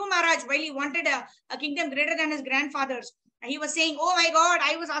 Dhruv Maharaj, while he wanted a kingdom greater than his grandfather's, he was saying, oh my God,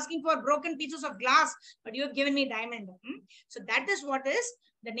 I was asking for broken pieces of glass, but you have given me diamond. So that is what is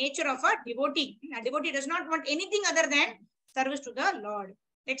the nature of a devotee. A devotee does not want anything other than service to the Lord.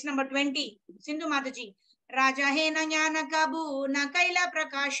 Text number 20, Sindhu Mataji. Raja he na jnana kabu na kaila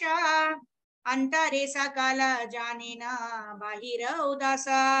prakasha antare sakala jane na bahira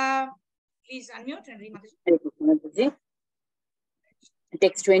udasa. Please unmute and read Mataji.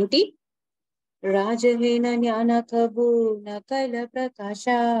 Text 20. Rajahena jnana kabu na kaila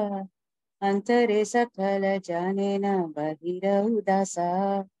prakasha antare sakala janena bahira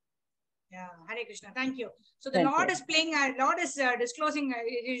udasa. Yeah, Hare Krishna. Thank you. So the Lord is playing, Lord is disclosing,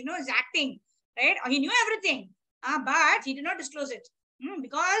 is acting, right? He knew everything, but he did not disclose it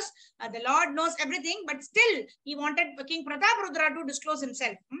because the Lord knows everything, but still he wanted King Prataparudra to disclose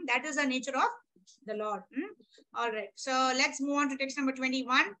himself. That is the nature of the Lord. All right. So let's move on to text number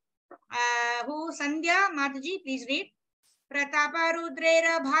 21. Who Sandhya Mataji, please read.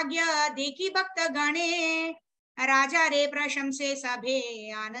 Prataparudrera bhagya dekhi bhakta gane Raja re prashamse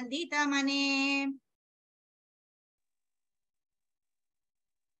sabhe anandita mane.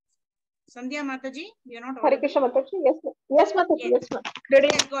 Sandhya Mataji, you are not audible. Hare Krishna Mataji, yes Mataji, yes Mataji.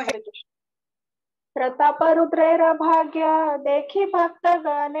 Yes, go ahead. Prataparudrera bhagya dekhi bhakta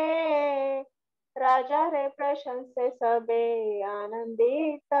gane Raja re prashanse sabe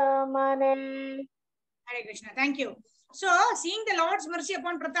anandita mane. Hare Krishna, thank you. So, seeing the Lord's mercy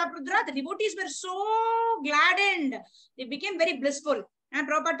upon Prataparudra, the devotees were so gladdened. They became very blissful. And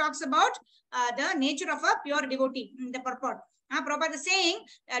Prabhupada talks about the nature of a pure devotee in the purport. Prabhupada is saying,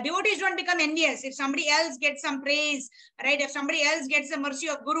 devotees don't become envious. If somebody else gets some praise, right? If somebody else gets the mercy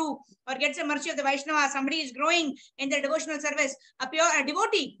of Guru or gets the mercy of the Vaishnava, somebody is growing in their devotional service, a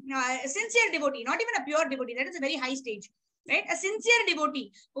devotee, a sincere devotee, not even a pure devotee, that is a very high stage. Right? A sincere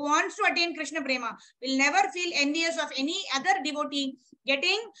devotee who wants to attain Krishna Prema will never feel envious of any other devotee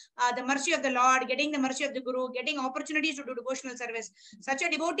getting the mercy of the Lord, getting the mercy of the Guru, getting opportunities to do devotional service. Such a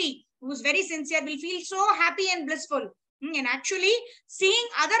devotee who is very sincere will feel so happy and blissful. And actually seeing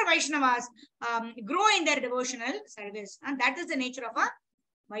other Vaishnavas grow in their devotional service. And that is the nature of a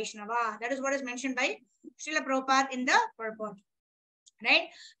Vaishnava. That is what is mentioned by Srila Prabhupada in the purport. Right?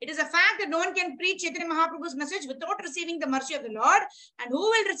 It is a fact that no one can preach Chaitanya Mahaprabhu's message without receiving the mercy of the Lord. And who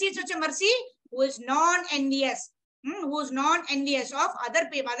will receive such a mercy? Who is non-envious. Who is non-envious of other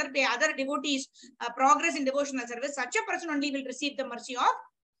devotees' progress in devotional service. Such a person only will receive the mercy of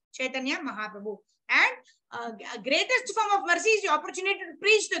Chaitanya Mahaprabhu. And greatest form of mercy is the opportunity to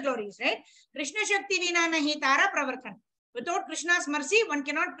preach the glories. Right? Krishna Shakti Vina Nahi Tara Pravartan. Without Krishna's mercy, one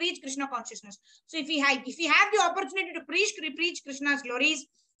cannot preach Krishna consciousness. So if we have the opportunity to preach Krishna's glories,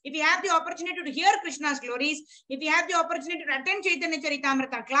 if you have the opportunity to hear Krishna's glories, if you have the opportunity to attend Chaitanya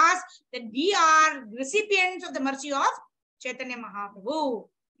Charitamrta class, then we are recipients of the mercy of Chaitanya Mahaprabhu.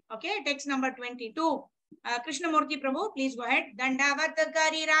 Okay, text number 22. Krishnamurti Prabhu, please go ahead. Dandavat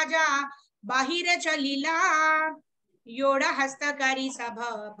Kari Raja Bahira Chalila Yoda Hastakari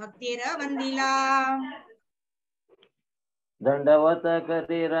Sabha Bhaktira Vandila. दंडवत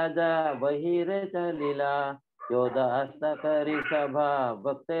करी राजा बहिरे चलिला Yoda हस्त करी सभा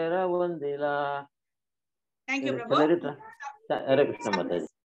भक्तेर वंदिला. Thank you, Prabhu. Hare Krishna Mataji.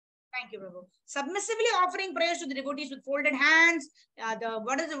 Thank you, Prabhu. Submissively offering prayers to the devotees with folded hands.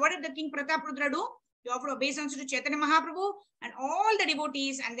 What did the King Prataparudra do? He offered obeisance to Chaitanya Mahaprabhu and all the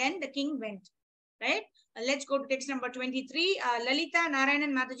devotees, and then the king went. Right? Let's go to text number 23. Lalita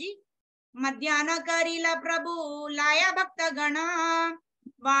Narayanan Mataji. Madhyana Karila Prabhu Laya Bhakta Gana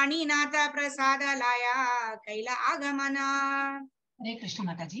Vani Nata Prasada Laya Kaila Agamana. Hare Krishna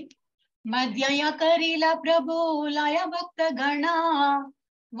Mataji. Madhyaya Karila Prabhu Laya Bhakta Gana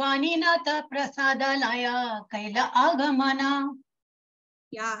Vani Nata Prasada Laya Kaila Agamana.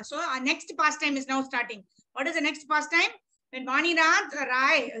 Yeah, so our next pastime is now starting. What is the next pastime? When Vaninath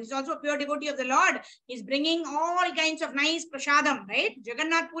Rai is also a pure devotee of the Lord, he's bringing all kinds of nice prashadam, right?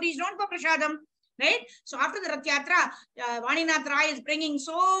 Jagannath Puri is known for prashadam, right? So after the Rath Yatra, Vaninath Rai is bringing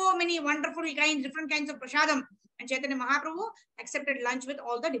so many wonderful different kinds of prashadam. And Chaitanya Mahaprabhu accepted lunch with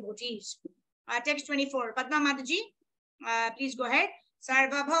all the devotees. Text 24. Padma Mataji, please go ahead.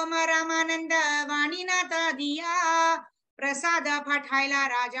 Sarvabhauma Ramananda Vaninatha Diya प्रसाद पठाइला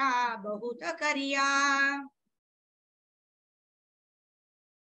राजा बहुत करिया.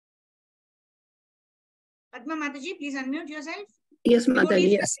 Padma Mataji, please unmute yourself. Yes,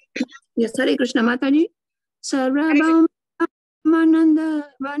 Mataji. Yes. Yes, Hare Krishna, Mataji. Sarvabhaumananda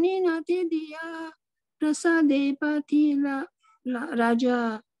Vaninati Diya Prasade Pathila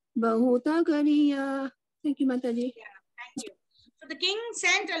Raja Bahuta Kariya. Thank you, Mataji. Yeah, thank you. So the king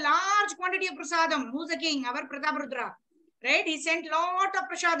sent a large quantity of prasadam. Who's the king? Our Prataparudra. Right? He sent lot of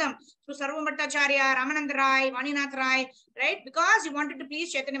prasadam to Sarvabhattacharya, Ramananda Rai, Vaninath Rai, right? Because he wanted to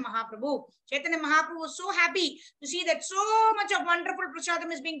please Chaitanya Mahaprabhu. Chaitanya Mahaprabhu was so happy to see that so much of wonderful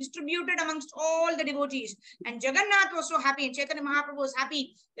prasadam is being distributed amongst all the devotees. And Jagannath was so happy, and Chaitanya Mahaprabhu was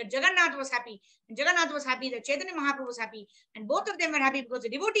happy that Jagannath was happy. And Jagannath was happy that Chaitanya Mahaprabhu was happy. And both of them were happy because the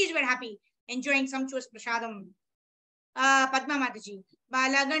devotees were happy, enjoying sumptuous prasadam. Padma Mataji.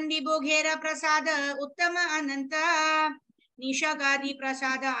 Balagandi Bogera Prasada Uttama Ananta Nishagadi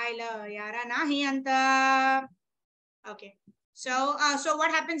Prasada Aila Yara Nahi Anta. Okay. So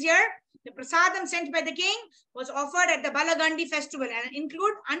what happens here? The prasadam sent by the king was offered at the Balagandi festival and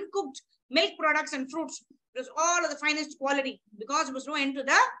include uncooked milk products and fruits. It was all of the finest quality because it was no end to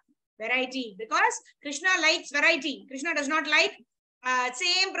the variety. Because Krishna likes variety. Krishna does not like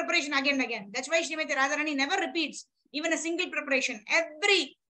same preparation again and again. That's why Srimati Radharani never repeats even a single preparation.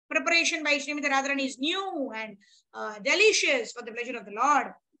 Every preparation by Srimati Radharani is new and delicious for the pleasure of the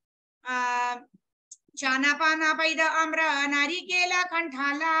Lord. Chana pana paida amra narikela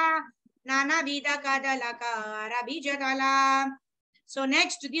kanthala nana vida kadalaka rabijadala. So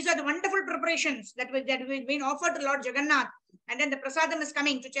next, these are the wonderful preparations that have been offered to Lord Jagannath. And then the prasadam is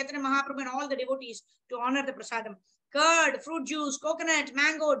coming to Chaitanya Mahaprabhu and all the devotees to honor the prasadam. Curd, fruit juice, coconut,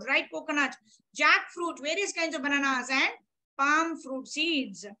 mango, dried coconut, jackfruit, various kinds of bananas, and palm fruit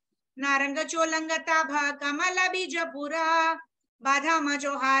seeds. Naranga cholanga tabha kamala bijapura badhama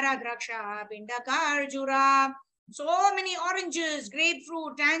johara draksha pindaka arjura. So many oranges,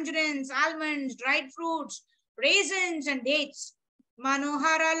 grapefruit, tangerines, almonds, dried fruits, raisins, and dates.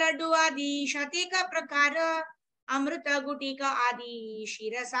 Manohara laddu adi shatika prakara amrita gutika adi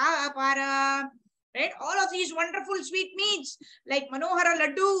shirasa apara. Right? All of these wonderful sweet meats like Manohara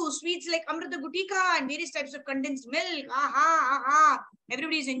Laddu, sweets like Amrita Gutika and various types of condensed milk. Aha, aha.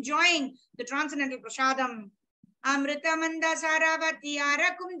 Everybody is enjoying the transcendental prasadam. Amrita Manda Saravati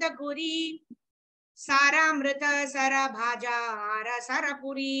Ara Kunda Kuri. Sara Amrita Sara Bhaja Ara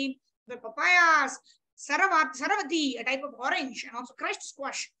Sarapuri. The papayas, Saravati, a type of orange, and also crushed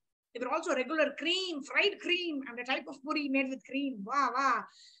squash. There were also regular cream, fried cream, and a type of puri made with cream. Wow, wow.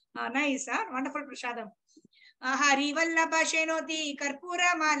 Nice, huh? Wonderful prasadam. Hari Vallabha Shenoti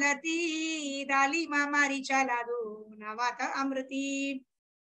Karpura Malati Dali Mamari Chaladu Navata Amriti.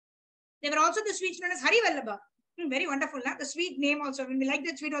 There were also the sweets known as Hari Vallabha. Very wonderful, huh? The sweet name also. When we like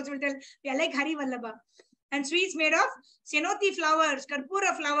that sweet also, we'll tell we like Hari Vallabha. And sweets made of Senoti flowers,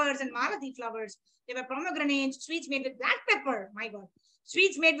 Karpura flowers, and Malati flowers. There were pomegranates, sweets made with black pepper. My God.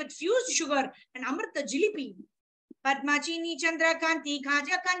 Sweets made with fused sugar and Amrita jilipi. Padmachini Chandra Kanti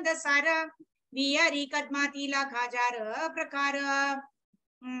Khaja Kanda Sara Viyari Kadmatila Khajara Prakara.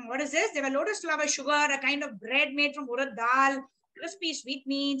 What is this? There were lotus flower sugar, a kind of bread made from urad dal, crispy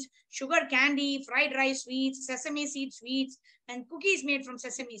sweetmeats, sugar candy, fried rice sweets, sesame seed sweets, and cookies made from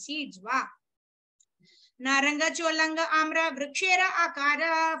sesame seeds. Wow. Naranga Cholanga Amra Vrikshera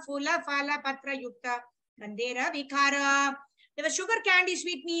Akara Fula Fala Patra Yukta Kandera Vikara. There were sugar candy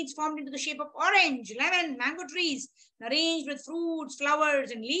sweetmeats formed into the shape of orange, lemon, mango trees, arranged with fruits,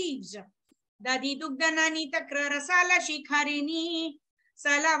 flowers, and leaves. Dadi Dugdanani Takra Rasala Shikharini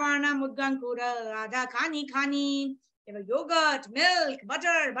Salavana Mudgankura Adha Khani Khani. There were yogurt, milk,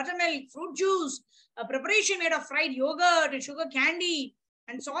 butter, buttermilk, fruit juice, a preparation made of fried yogurt and sugar candy,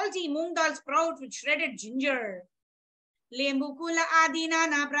 and salty moong dal sprout with shredded ginger. Lembukula Adina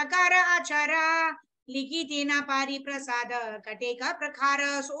Na Prakara Achara. Likitena Pari Prasada, Kateka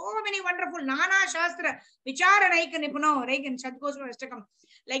Prakhara, so many wonderful Nana Shastra, Vichara Naika Nipuno, Raikan Sadgosva Vestakam.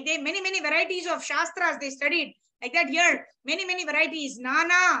 Like they many varieties of Shastras they studied. Like that here, many varieties.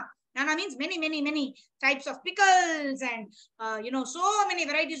 Nana means many types of pickles and so many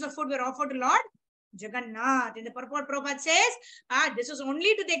varieties of food were offered to Lord Jagannath. In the purport, Prabhupada says, this is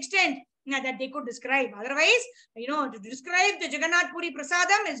only to the extent that they could describe. Otherwise, to describe the Jagannath Puri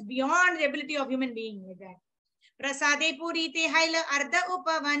Prasadam is beyond the ability of human being like that. Prasade Puri te haila arda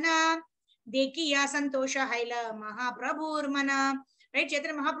upavana dekiya santosha haila Mahaprabhu mana. Right?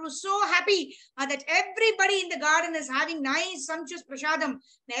 Chaitanya Mahaprabhu is so happy that everybody in the garden is having nice, sumptuous prasadam.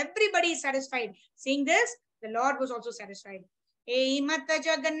 Everybody is satisfied. Seeing this, the Lord was also satisfied. Ei matta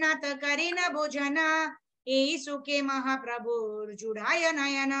Jagannatha karena bojana E suke Mahaprabhu Judaya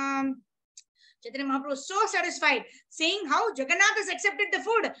Nayanam. Chaitanya Mahaprabhu was so satisfied seeing how Jagannath has accepted the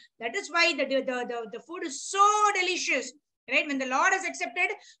food. That is why the food is so delicious. Right? When the Lord has accepted,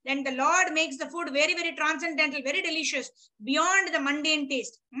 then the Lord makes the food very, very transcendental, very delicious, beyond the mundane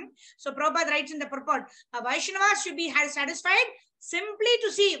taste. So Prabhupada writes in the purport, a Vaishnava should be satisfied simply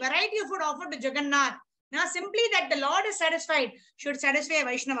to see variety of food offered to Jagannath. Now, simply that the Lord is satisfied should satisfy a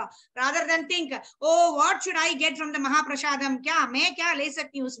Vaishnava, rather than think, oh, what should I get from the Mahaprasadam? Kya, main kya le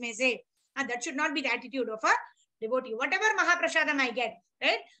sakti hu usme se? That should not be the attitude of a devotee. Whatever Mahaprasadam I get,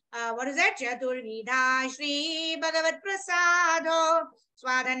 right? What is that? Chaturvidha Shri Bhagavat Prasado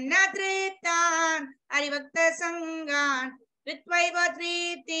Swadanna Tritan Arivakta Sangan Ritvaiva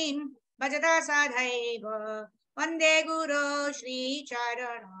Tritim Bhajata Sadhaiva Vande Guru Shri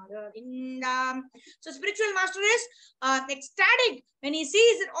Charanarvindam. So spiritual master is ecstatic when he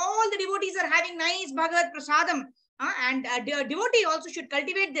sees that all the devotees are having nice Bhagavat Prasadam. And a devotee also should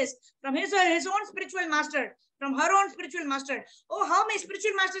cultivate this from his own spiritual master, from her own spiritual master. Oh, how my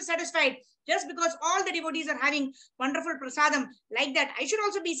spiritual master is satisfied just because all the devotees are having wonderful prasadam. Like that, I should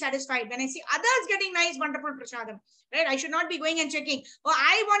also be satisfied when I see others getting nice, wonderful prasadam. Right? I should not be going and checking, oh,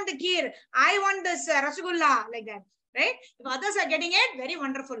 I want the kheer, I want this rasagulla, like that. Right? If others are getting it, very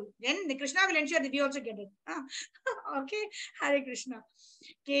wonderful. Then the Krishna will ensure that we also get it. Okay, Hare Krishna.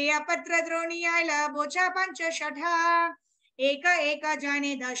 Keya patra droniyala bocha pancha shatha eka eka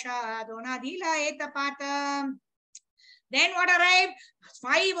jane dasha donadila etapata. Then what arrived?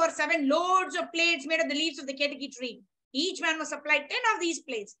 5 or 7 loads of plates made of the leaves of the ketaki tree. Each man was supplied 10 of these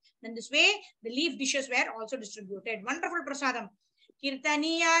plates. Then this way, the leaf dishes were also distributed. Wonderful prasadam.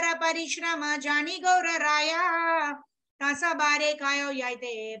 Kirtaniyara parishrama jani gaura raya tasa bare kayo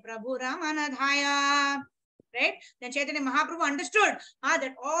yaite prabhu ramanadhaya. Right? Then Chaitanya Mahaprabhu understood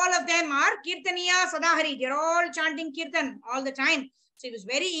that all of them are Kirtaniya Sadahari. They are all chanting Kirtan all the time. So he was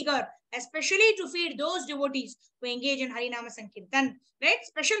very eager, especially to feed those devotees who engage in Harinama Sankirtan. Right?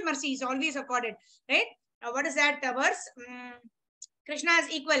 Special mercy is always accorded. Right? What is that verse? Krishna is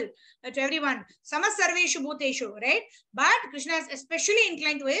equal to everyone. Samas sarveshu bhuteshu. Right? But Krishna is especially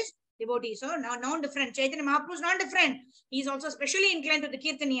inclined to his devotees. So now non-different. Chaitanya Mahaprabhu is non-different. He is also specially inclined to the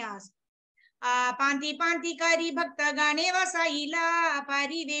Kirtaniyas. Panti panti kari bhakta gane vasaila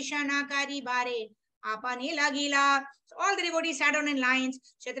pariveshana kari bare apane lagila. So all the devotees sat down in lines.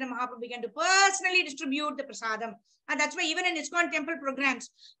 Chaitanya Mahaprabhu began to personally distribute the prasadam. And that's why even in ISKCON temple programs,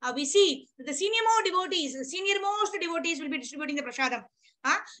 we see that the senior-most devotees will be distributing the prasadam.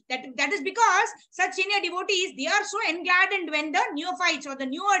 That is because such senior devotees, they are so engladdened when the neophytes or the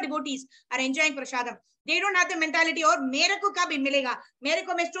newer devotees are enjoying prasadam. They don't have the mentality, or मेरे को कब मिलेगा, मेरे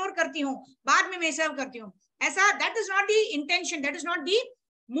को मैं store करती हूँ, बाद में मैं सर्व करती हूँ. ऐसा, that is not the intention, that is not the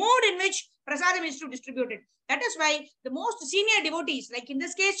mood in which prasadam is to be distributed. That is why the most senior devotees, like in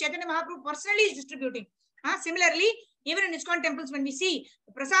this case, Chaitanya Mahaprabhu personally is distributing. Similarly, even in ISKCON temples, when we see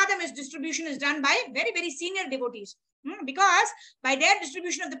the prasadam distribution is done by very, very senior devotees. Because by their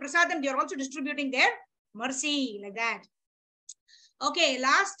distribution of the prasadam, they are also distributing their mercy, like that. Okay,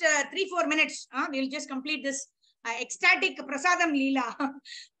 last 3-4 minutes. We'll just complete this ecstatic prasadam leela.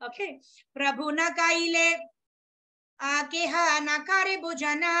 Okay. Prabhu na kaile keha nakare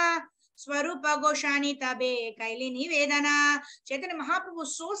bhojana swarupa goshani tabe kaile nivedana. Chaitanya Mahaprabhu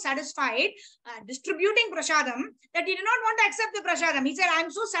was so satisfied distributing prasadam that he did not want to accept the prasadam. He said, I'm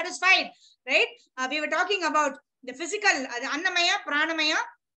so satisfied. Right? We were talking about the physical, the annamaya, pranamaya,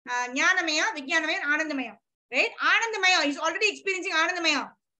 jnanamaya, vijnanamaya, and anandamaya. Right? Anandamaya, he's already experiencing Anandamaya.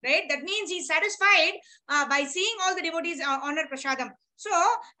 Right? That means he's satisfied by seeing all the devotees honor prasadam. So,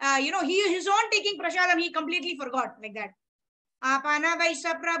 his own taking prasadam, he completely forgot, like that. Apana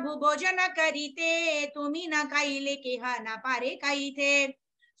vaisa prabhu bhojana karite, tumi na kaile keha na pare kaite.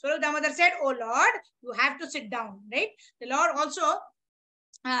 So Damodar said, oh Lord, you have to sit down. Right? The Lord also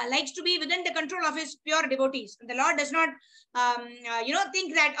likes to be within the control of his pure devotees. The Lord does not,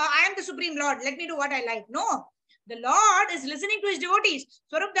 think that I am the supreme Lord. Let me do what I like. No, the Lord is listening to his devotees.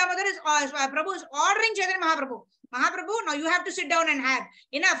 Swarup Damodar Prabhu is ordering Chaitanya Mahaprabhu. Mahaprabhu, now you have to sit down and have.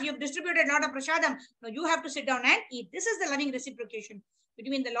 Enough, you've distributed a lot of prasadam. Now you have to sit down and eat. This is the loving reciprocation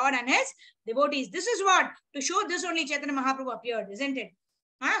between the Lord and his devotees. This is what, to show this only Chaitanya Mahaprabhu appeared, isn't it?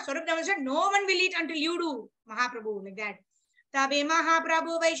 Swarup Damodar said, no one will eat until you do, Mahaprabhu, like that. Tabe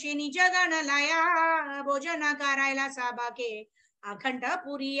Mahaprabhu Vaisheni Jagana Laya Bhojana Karaila Sabake Akhanda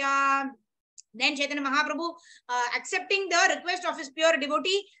Puriya. Then Chaitanya Mahaprabhu, accepting the request of his pure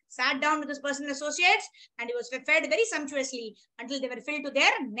devotee, sat down with his personal associates and he was fed very sumptuously until they were filled to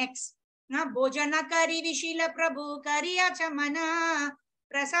their necks. Bhojana Kari Vishila Prabhu Kariya Chamana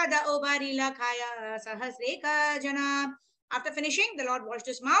prasada obarila khaya sahasreka jana. After finishing, the Lord washed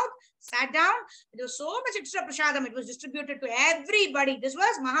his mouth, sat down. There was so much extra prasadam. It was distributed to everybody. This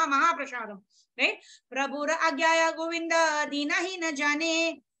was Maha Prasadam. Right? Prabhura agyaya govinda dina hi na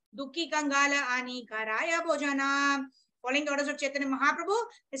jane dukhi kangala ani karaya bojana. Following the orders of Chaitanya Mahaprabhu,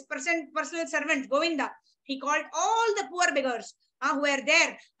 his personal servant Govinda, he called all the poor beggars who were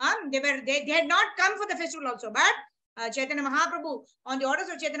there. They had not come for the festival also, but Chaitanya Mahaprabhu, on the orders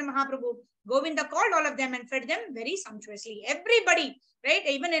of Chaitanya Mahaprabhu, Govinda called all of them and fed them very sumptuously. Everybody, right?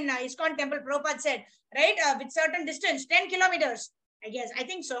 Even in ISKCON temple, Prabhupada said, right, with certain distance, 10 kilometers, I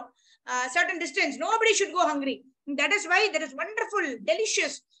think so, certain distance, nobody should go hungry. That is why there is wonderful,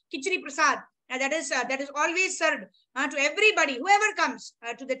 delicious Khichdi Prasad. That is always served to everybody, whoever comes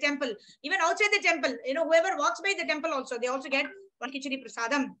to the temple, even outside the temple, whoever walks by the temple also, they also get one Khichdi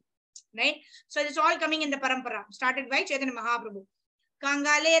Prasadam, right? So it's all coming in the parampara, started by Chaitanya Mahaprabhu.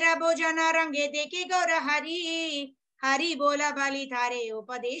 Kangalera bojana range deke gaura hari, hari bola bali thare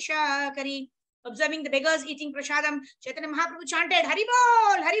upadesha kari. Observing the beggars eating prasadam, Chaitanya Mahaprabhu chanted Hari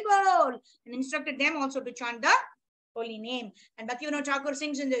Bol, and instructed them also to chant the holy name. And Bhaktivinoda Thakur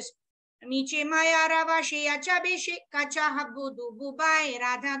sings in this, Miche Maya Ravashe Acha Beshe Kacha Habbu Dubu Bai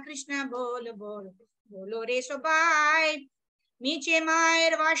Radha Krishna Bol Bolo Re Sobai. Miche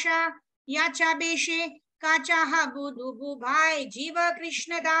Maya Ravasha Yacha Beshe Kacha Habbu Dubu Bai Jiva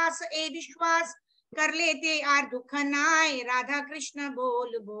Krishna Das E Vishwas Karlete Ar Dukhanai Radha Krishna Bol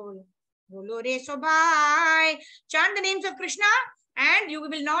Bolo Re Sobai. Chant the names of Krishna and you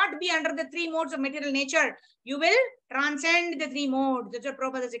will not be under the three modes of material nature. You will transcend the three modes. That's what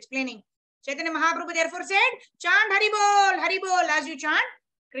Prabhupada is explaining. Chaitanya Mahaprabhu therefore said, chant Hari Bol, as you chant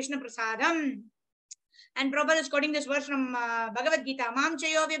Krishna Prasadam. And Prabhupada is quoting this verse from Bhagavad Gita. Mam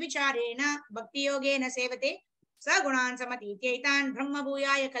chayo vyabhicharena bhakti yogena sevate sa gunan samati tyaitan brahma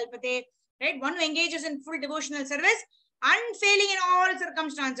bhuyaya kalpate. Right? One who engages in full devotional service, unfailing in all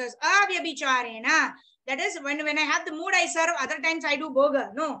circumstances. Avyabhicharena. That is, when I have the mood I serve, other times I do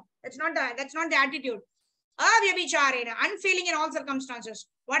boga. No, that's not the attitude. Avyabhicharena, unfailing in all circumstances.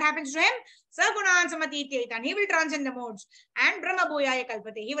 What happens to him? Sagunan samati tyaitan. He will transcend the modes. And brahma bhuyaya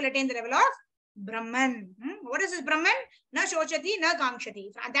kalpate. He will attain the level of Brahman. What is this Brahman? Na shochati, na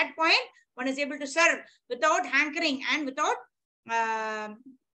kankshati. At that point, one is able to serve without hankering and without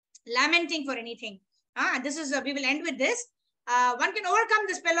lamenting for anything. This is, we will end with this. One can overcome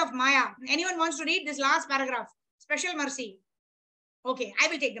the spell of Maya. Anyone wants to read this last paragraph? Special mercy. Okay, I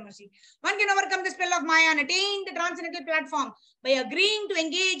will take the mercy. One can overcome the spell of Maya and attain the transcendental platform by agreeing to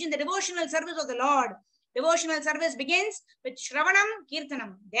engage in the devotional service of the Lord. Devotional service begins with Shravanam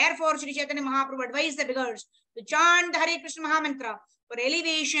Kirtanam. Therefore, Sri Chaitanya Mahaprabhu advised the beggars to chant the Hare Krishna Mahamantra for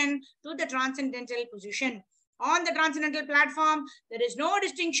elevation to the transcendental position. On the transcendental platform, there is no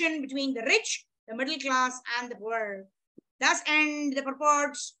distinction between the rich, the middle class, and the poor. Thus end the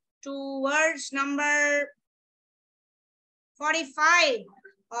purports to verse number 45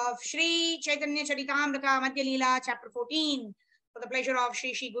 of Sri Chaitanya Charitamrta Madhya Leela, chapter 14, for the pleasure of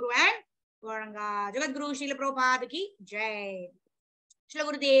Sri Guru and Gauranga. Jagat Guru Srila Prabhupada ki Jai. Srila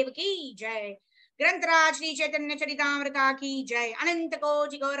Gurudev ki Jai. Grantaraj Sri Chaitanya Charitamrta ki Jai. Ananta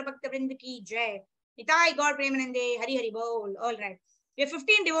Koji Gaura Bhakta Vrind ki Jai. Nitai God Premanande Hari Hari Bol. All right. We have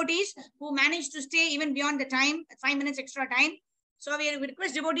 15 devotees who managed to stay even beyond the time, 5 minutes extra time. So we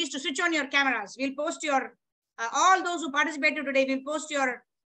request devotees to switch on your cameras. We'll post your, all those who participated today, we'll post your,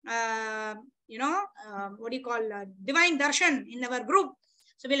 divine darshan in our group.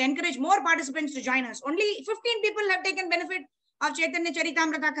 So we'll encourage more participants to join us. Only 15 people have taken benefit of Chaitanya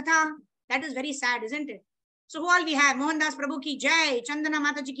Charitamrta Katha. That is very sad, isn't it? So who all we have? Mohandas Prabhu ki Jai, Chandana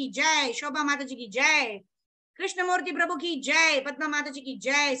Mataji ki Jai, Shobha Mataji ki Jai, Krishnamurti Prabhu ki Jai, Padma Mataji ki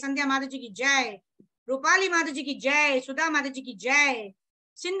Jai, Sandhya Mataji ki Jai, Rupali Mataji ki Jai, Sudha Mataji ki Jai,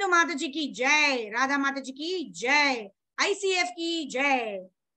 Sindhu Mataji ki Jai, Radha Mataji ki Jai, ICF ki Jai,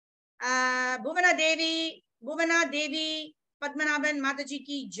 Bhuvana Devi, Padmanabhan Mataji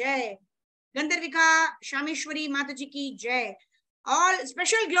ki Jai, Gandharvika Shameshwari Mataji ki Jai. All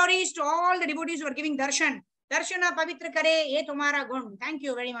special glories to all the devotees who are giving darshan. Darshana Pavitra Kare, ye tumhara gun. Thank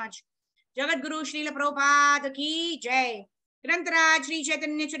you very much. Jagat Guru Srila Prabhupada ki Jai. Grantaraj Sri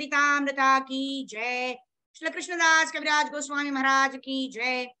Chaitanya Charitamrta ki Jai. Srila Krishnadas Kaviraj Goswami Maharaj ki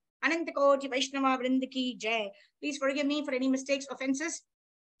Jai. Ananta Koti Vaishnava Vrind ki Jai. Please forgive me for any mistakes, offenses,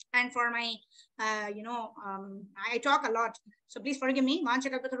 and for my, I talk a lot. So please forgive me.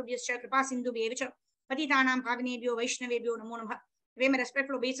 Manchakalpatarubhyascha kripa sindhu bhevicha patitanam pavanebhyo vaishnavebhyo namo namah. Pay my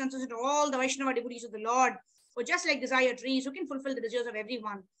respectful obeisances to all the Vaishnava devotees of the Lord, who just like desire trees, who can fulfill the desires of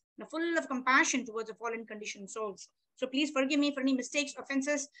everyone, and are full of compassion towards the fallen conditioned souls. So please forgive me for any mistakes,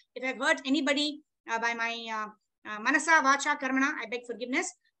 offenses. If I've hurt anybody by my manasa, vacha, karmana, I beg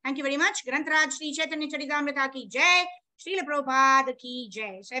forgiveness. Thank you very much. Grantaraj Sri Chaitanya Charitamrta ki jai. Srila Prabhupada ki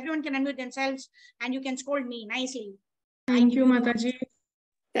jai. So everyone can unmute themselves and you can scold me nicely. Thank you, Mataji.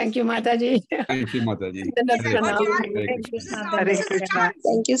 Thank you, Mataji. Thank you, Mataji. Yes, I heard you. Hare This is Krishna. the chance.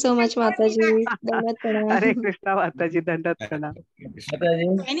 Thank you so much, Mataji. Dandat pranam. Hare Krishna, Mataji. Dandat pranam.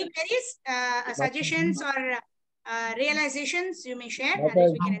 Mataji, Any queries, suggestions, or realizations you may share?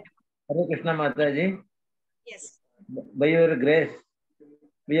 Mataji. We can end. Hare Krishna Mataji. Yes. By your grace,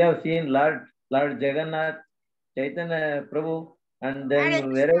 we have seen Lord Jagannath, Chaitanya Prabhu, and Hare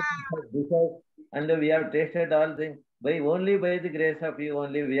then Krishna. various dishes, and we have tasted all things. Only by the grace of you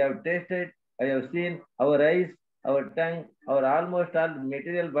only we have tasted. I have seen our eyes, our tongue, our almost all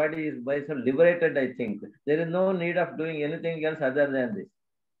material body is by so liberated. I think there is no need of doing anything else other than this.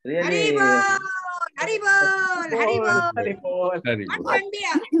 Really. Haribol. Haribol.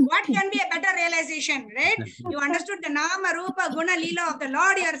 What can be a better realization, right? You understood the Nama, Rupa, Guna, Leela of the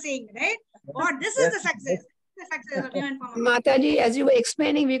Lord. You are saying, right? What? This is the success. The success of human form. Mataji, as you were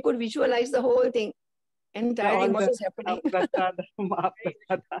explaining, we could visualize the whole thing. Entirely what is happening.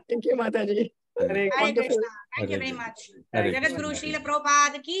 Thank you, Mataji. Hare Krishna. Thank you very much. Jagat Guru Srila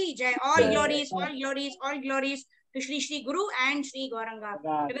Prabhupada ki jai. All glories to Shri Guru and Shri Gauranga.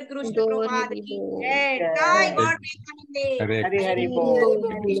 Jagat Guru Srila Prabhupada ki jai. Jai God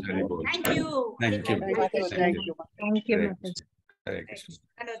Thank you.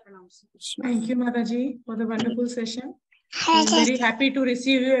 Thank you, Mataji, for the wonderful session. I'm very happy to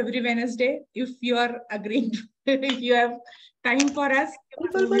receive you every Wednesday. If you are agreeing, if you have time for us,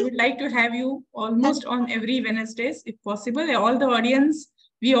 we would like to have you almost on every Wednesdays, if possible. All the audience,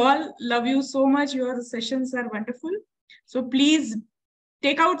 we all love you so much. Your sessions are wonderful. So please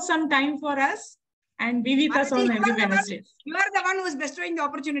take out some time for us and be with us on every Wednesday. You are the one who is bestowing the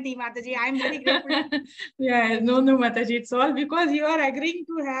opportunity, Mataji. I am very grateful. Yeah, no, Mataji. It's all because you are agreeing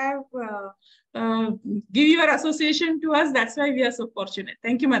to have give your association to us. That's why we are so fortunate.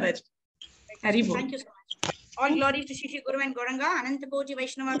 Thank you, Mataji. Haribol. Thank you so much. All glories to Shri Guru and Gauranga. Ananta Koji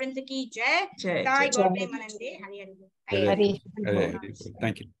Vaishnava Vrinda ki jai. Jai God Manande. Hari Hari.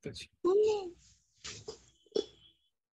 Thank you, Mataji.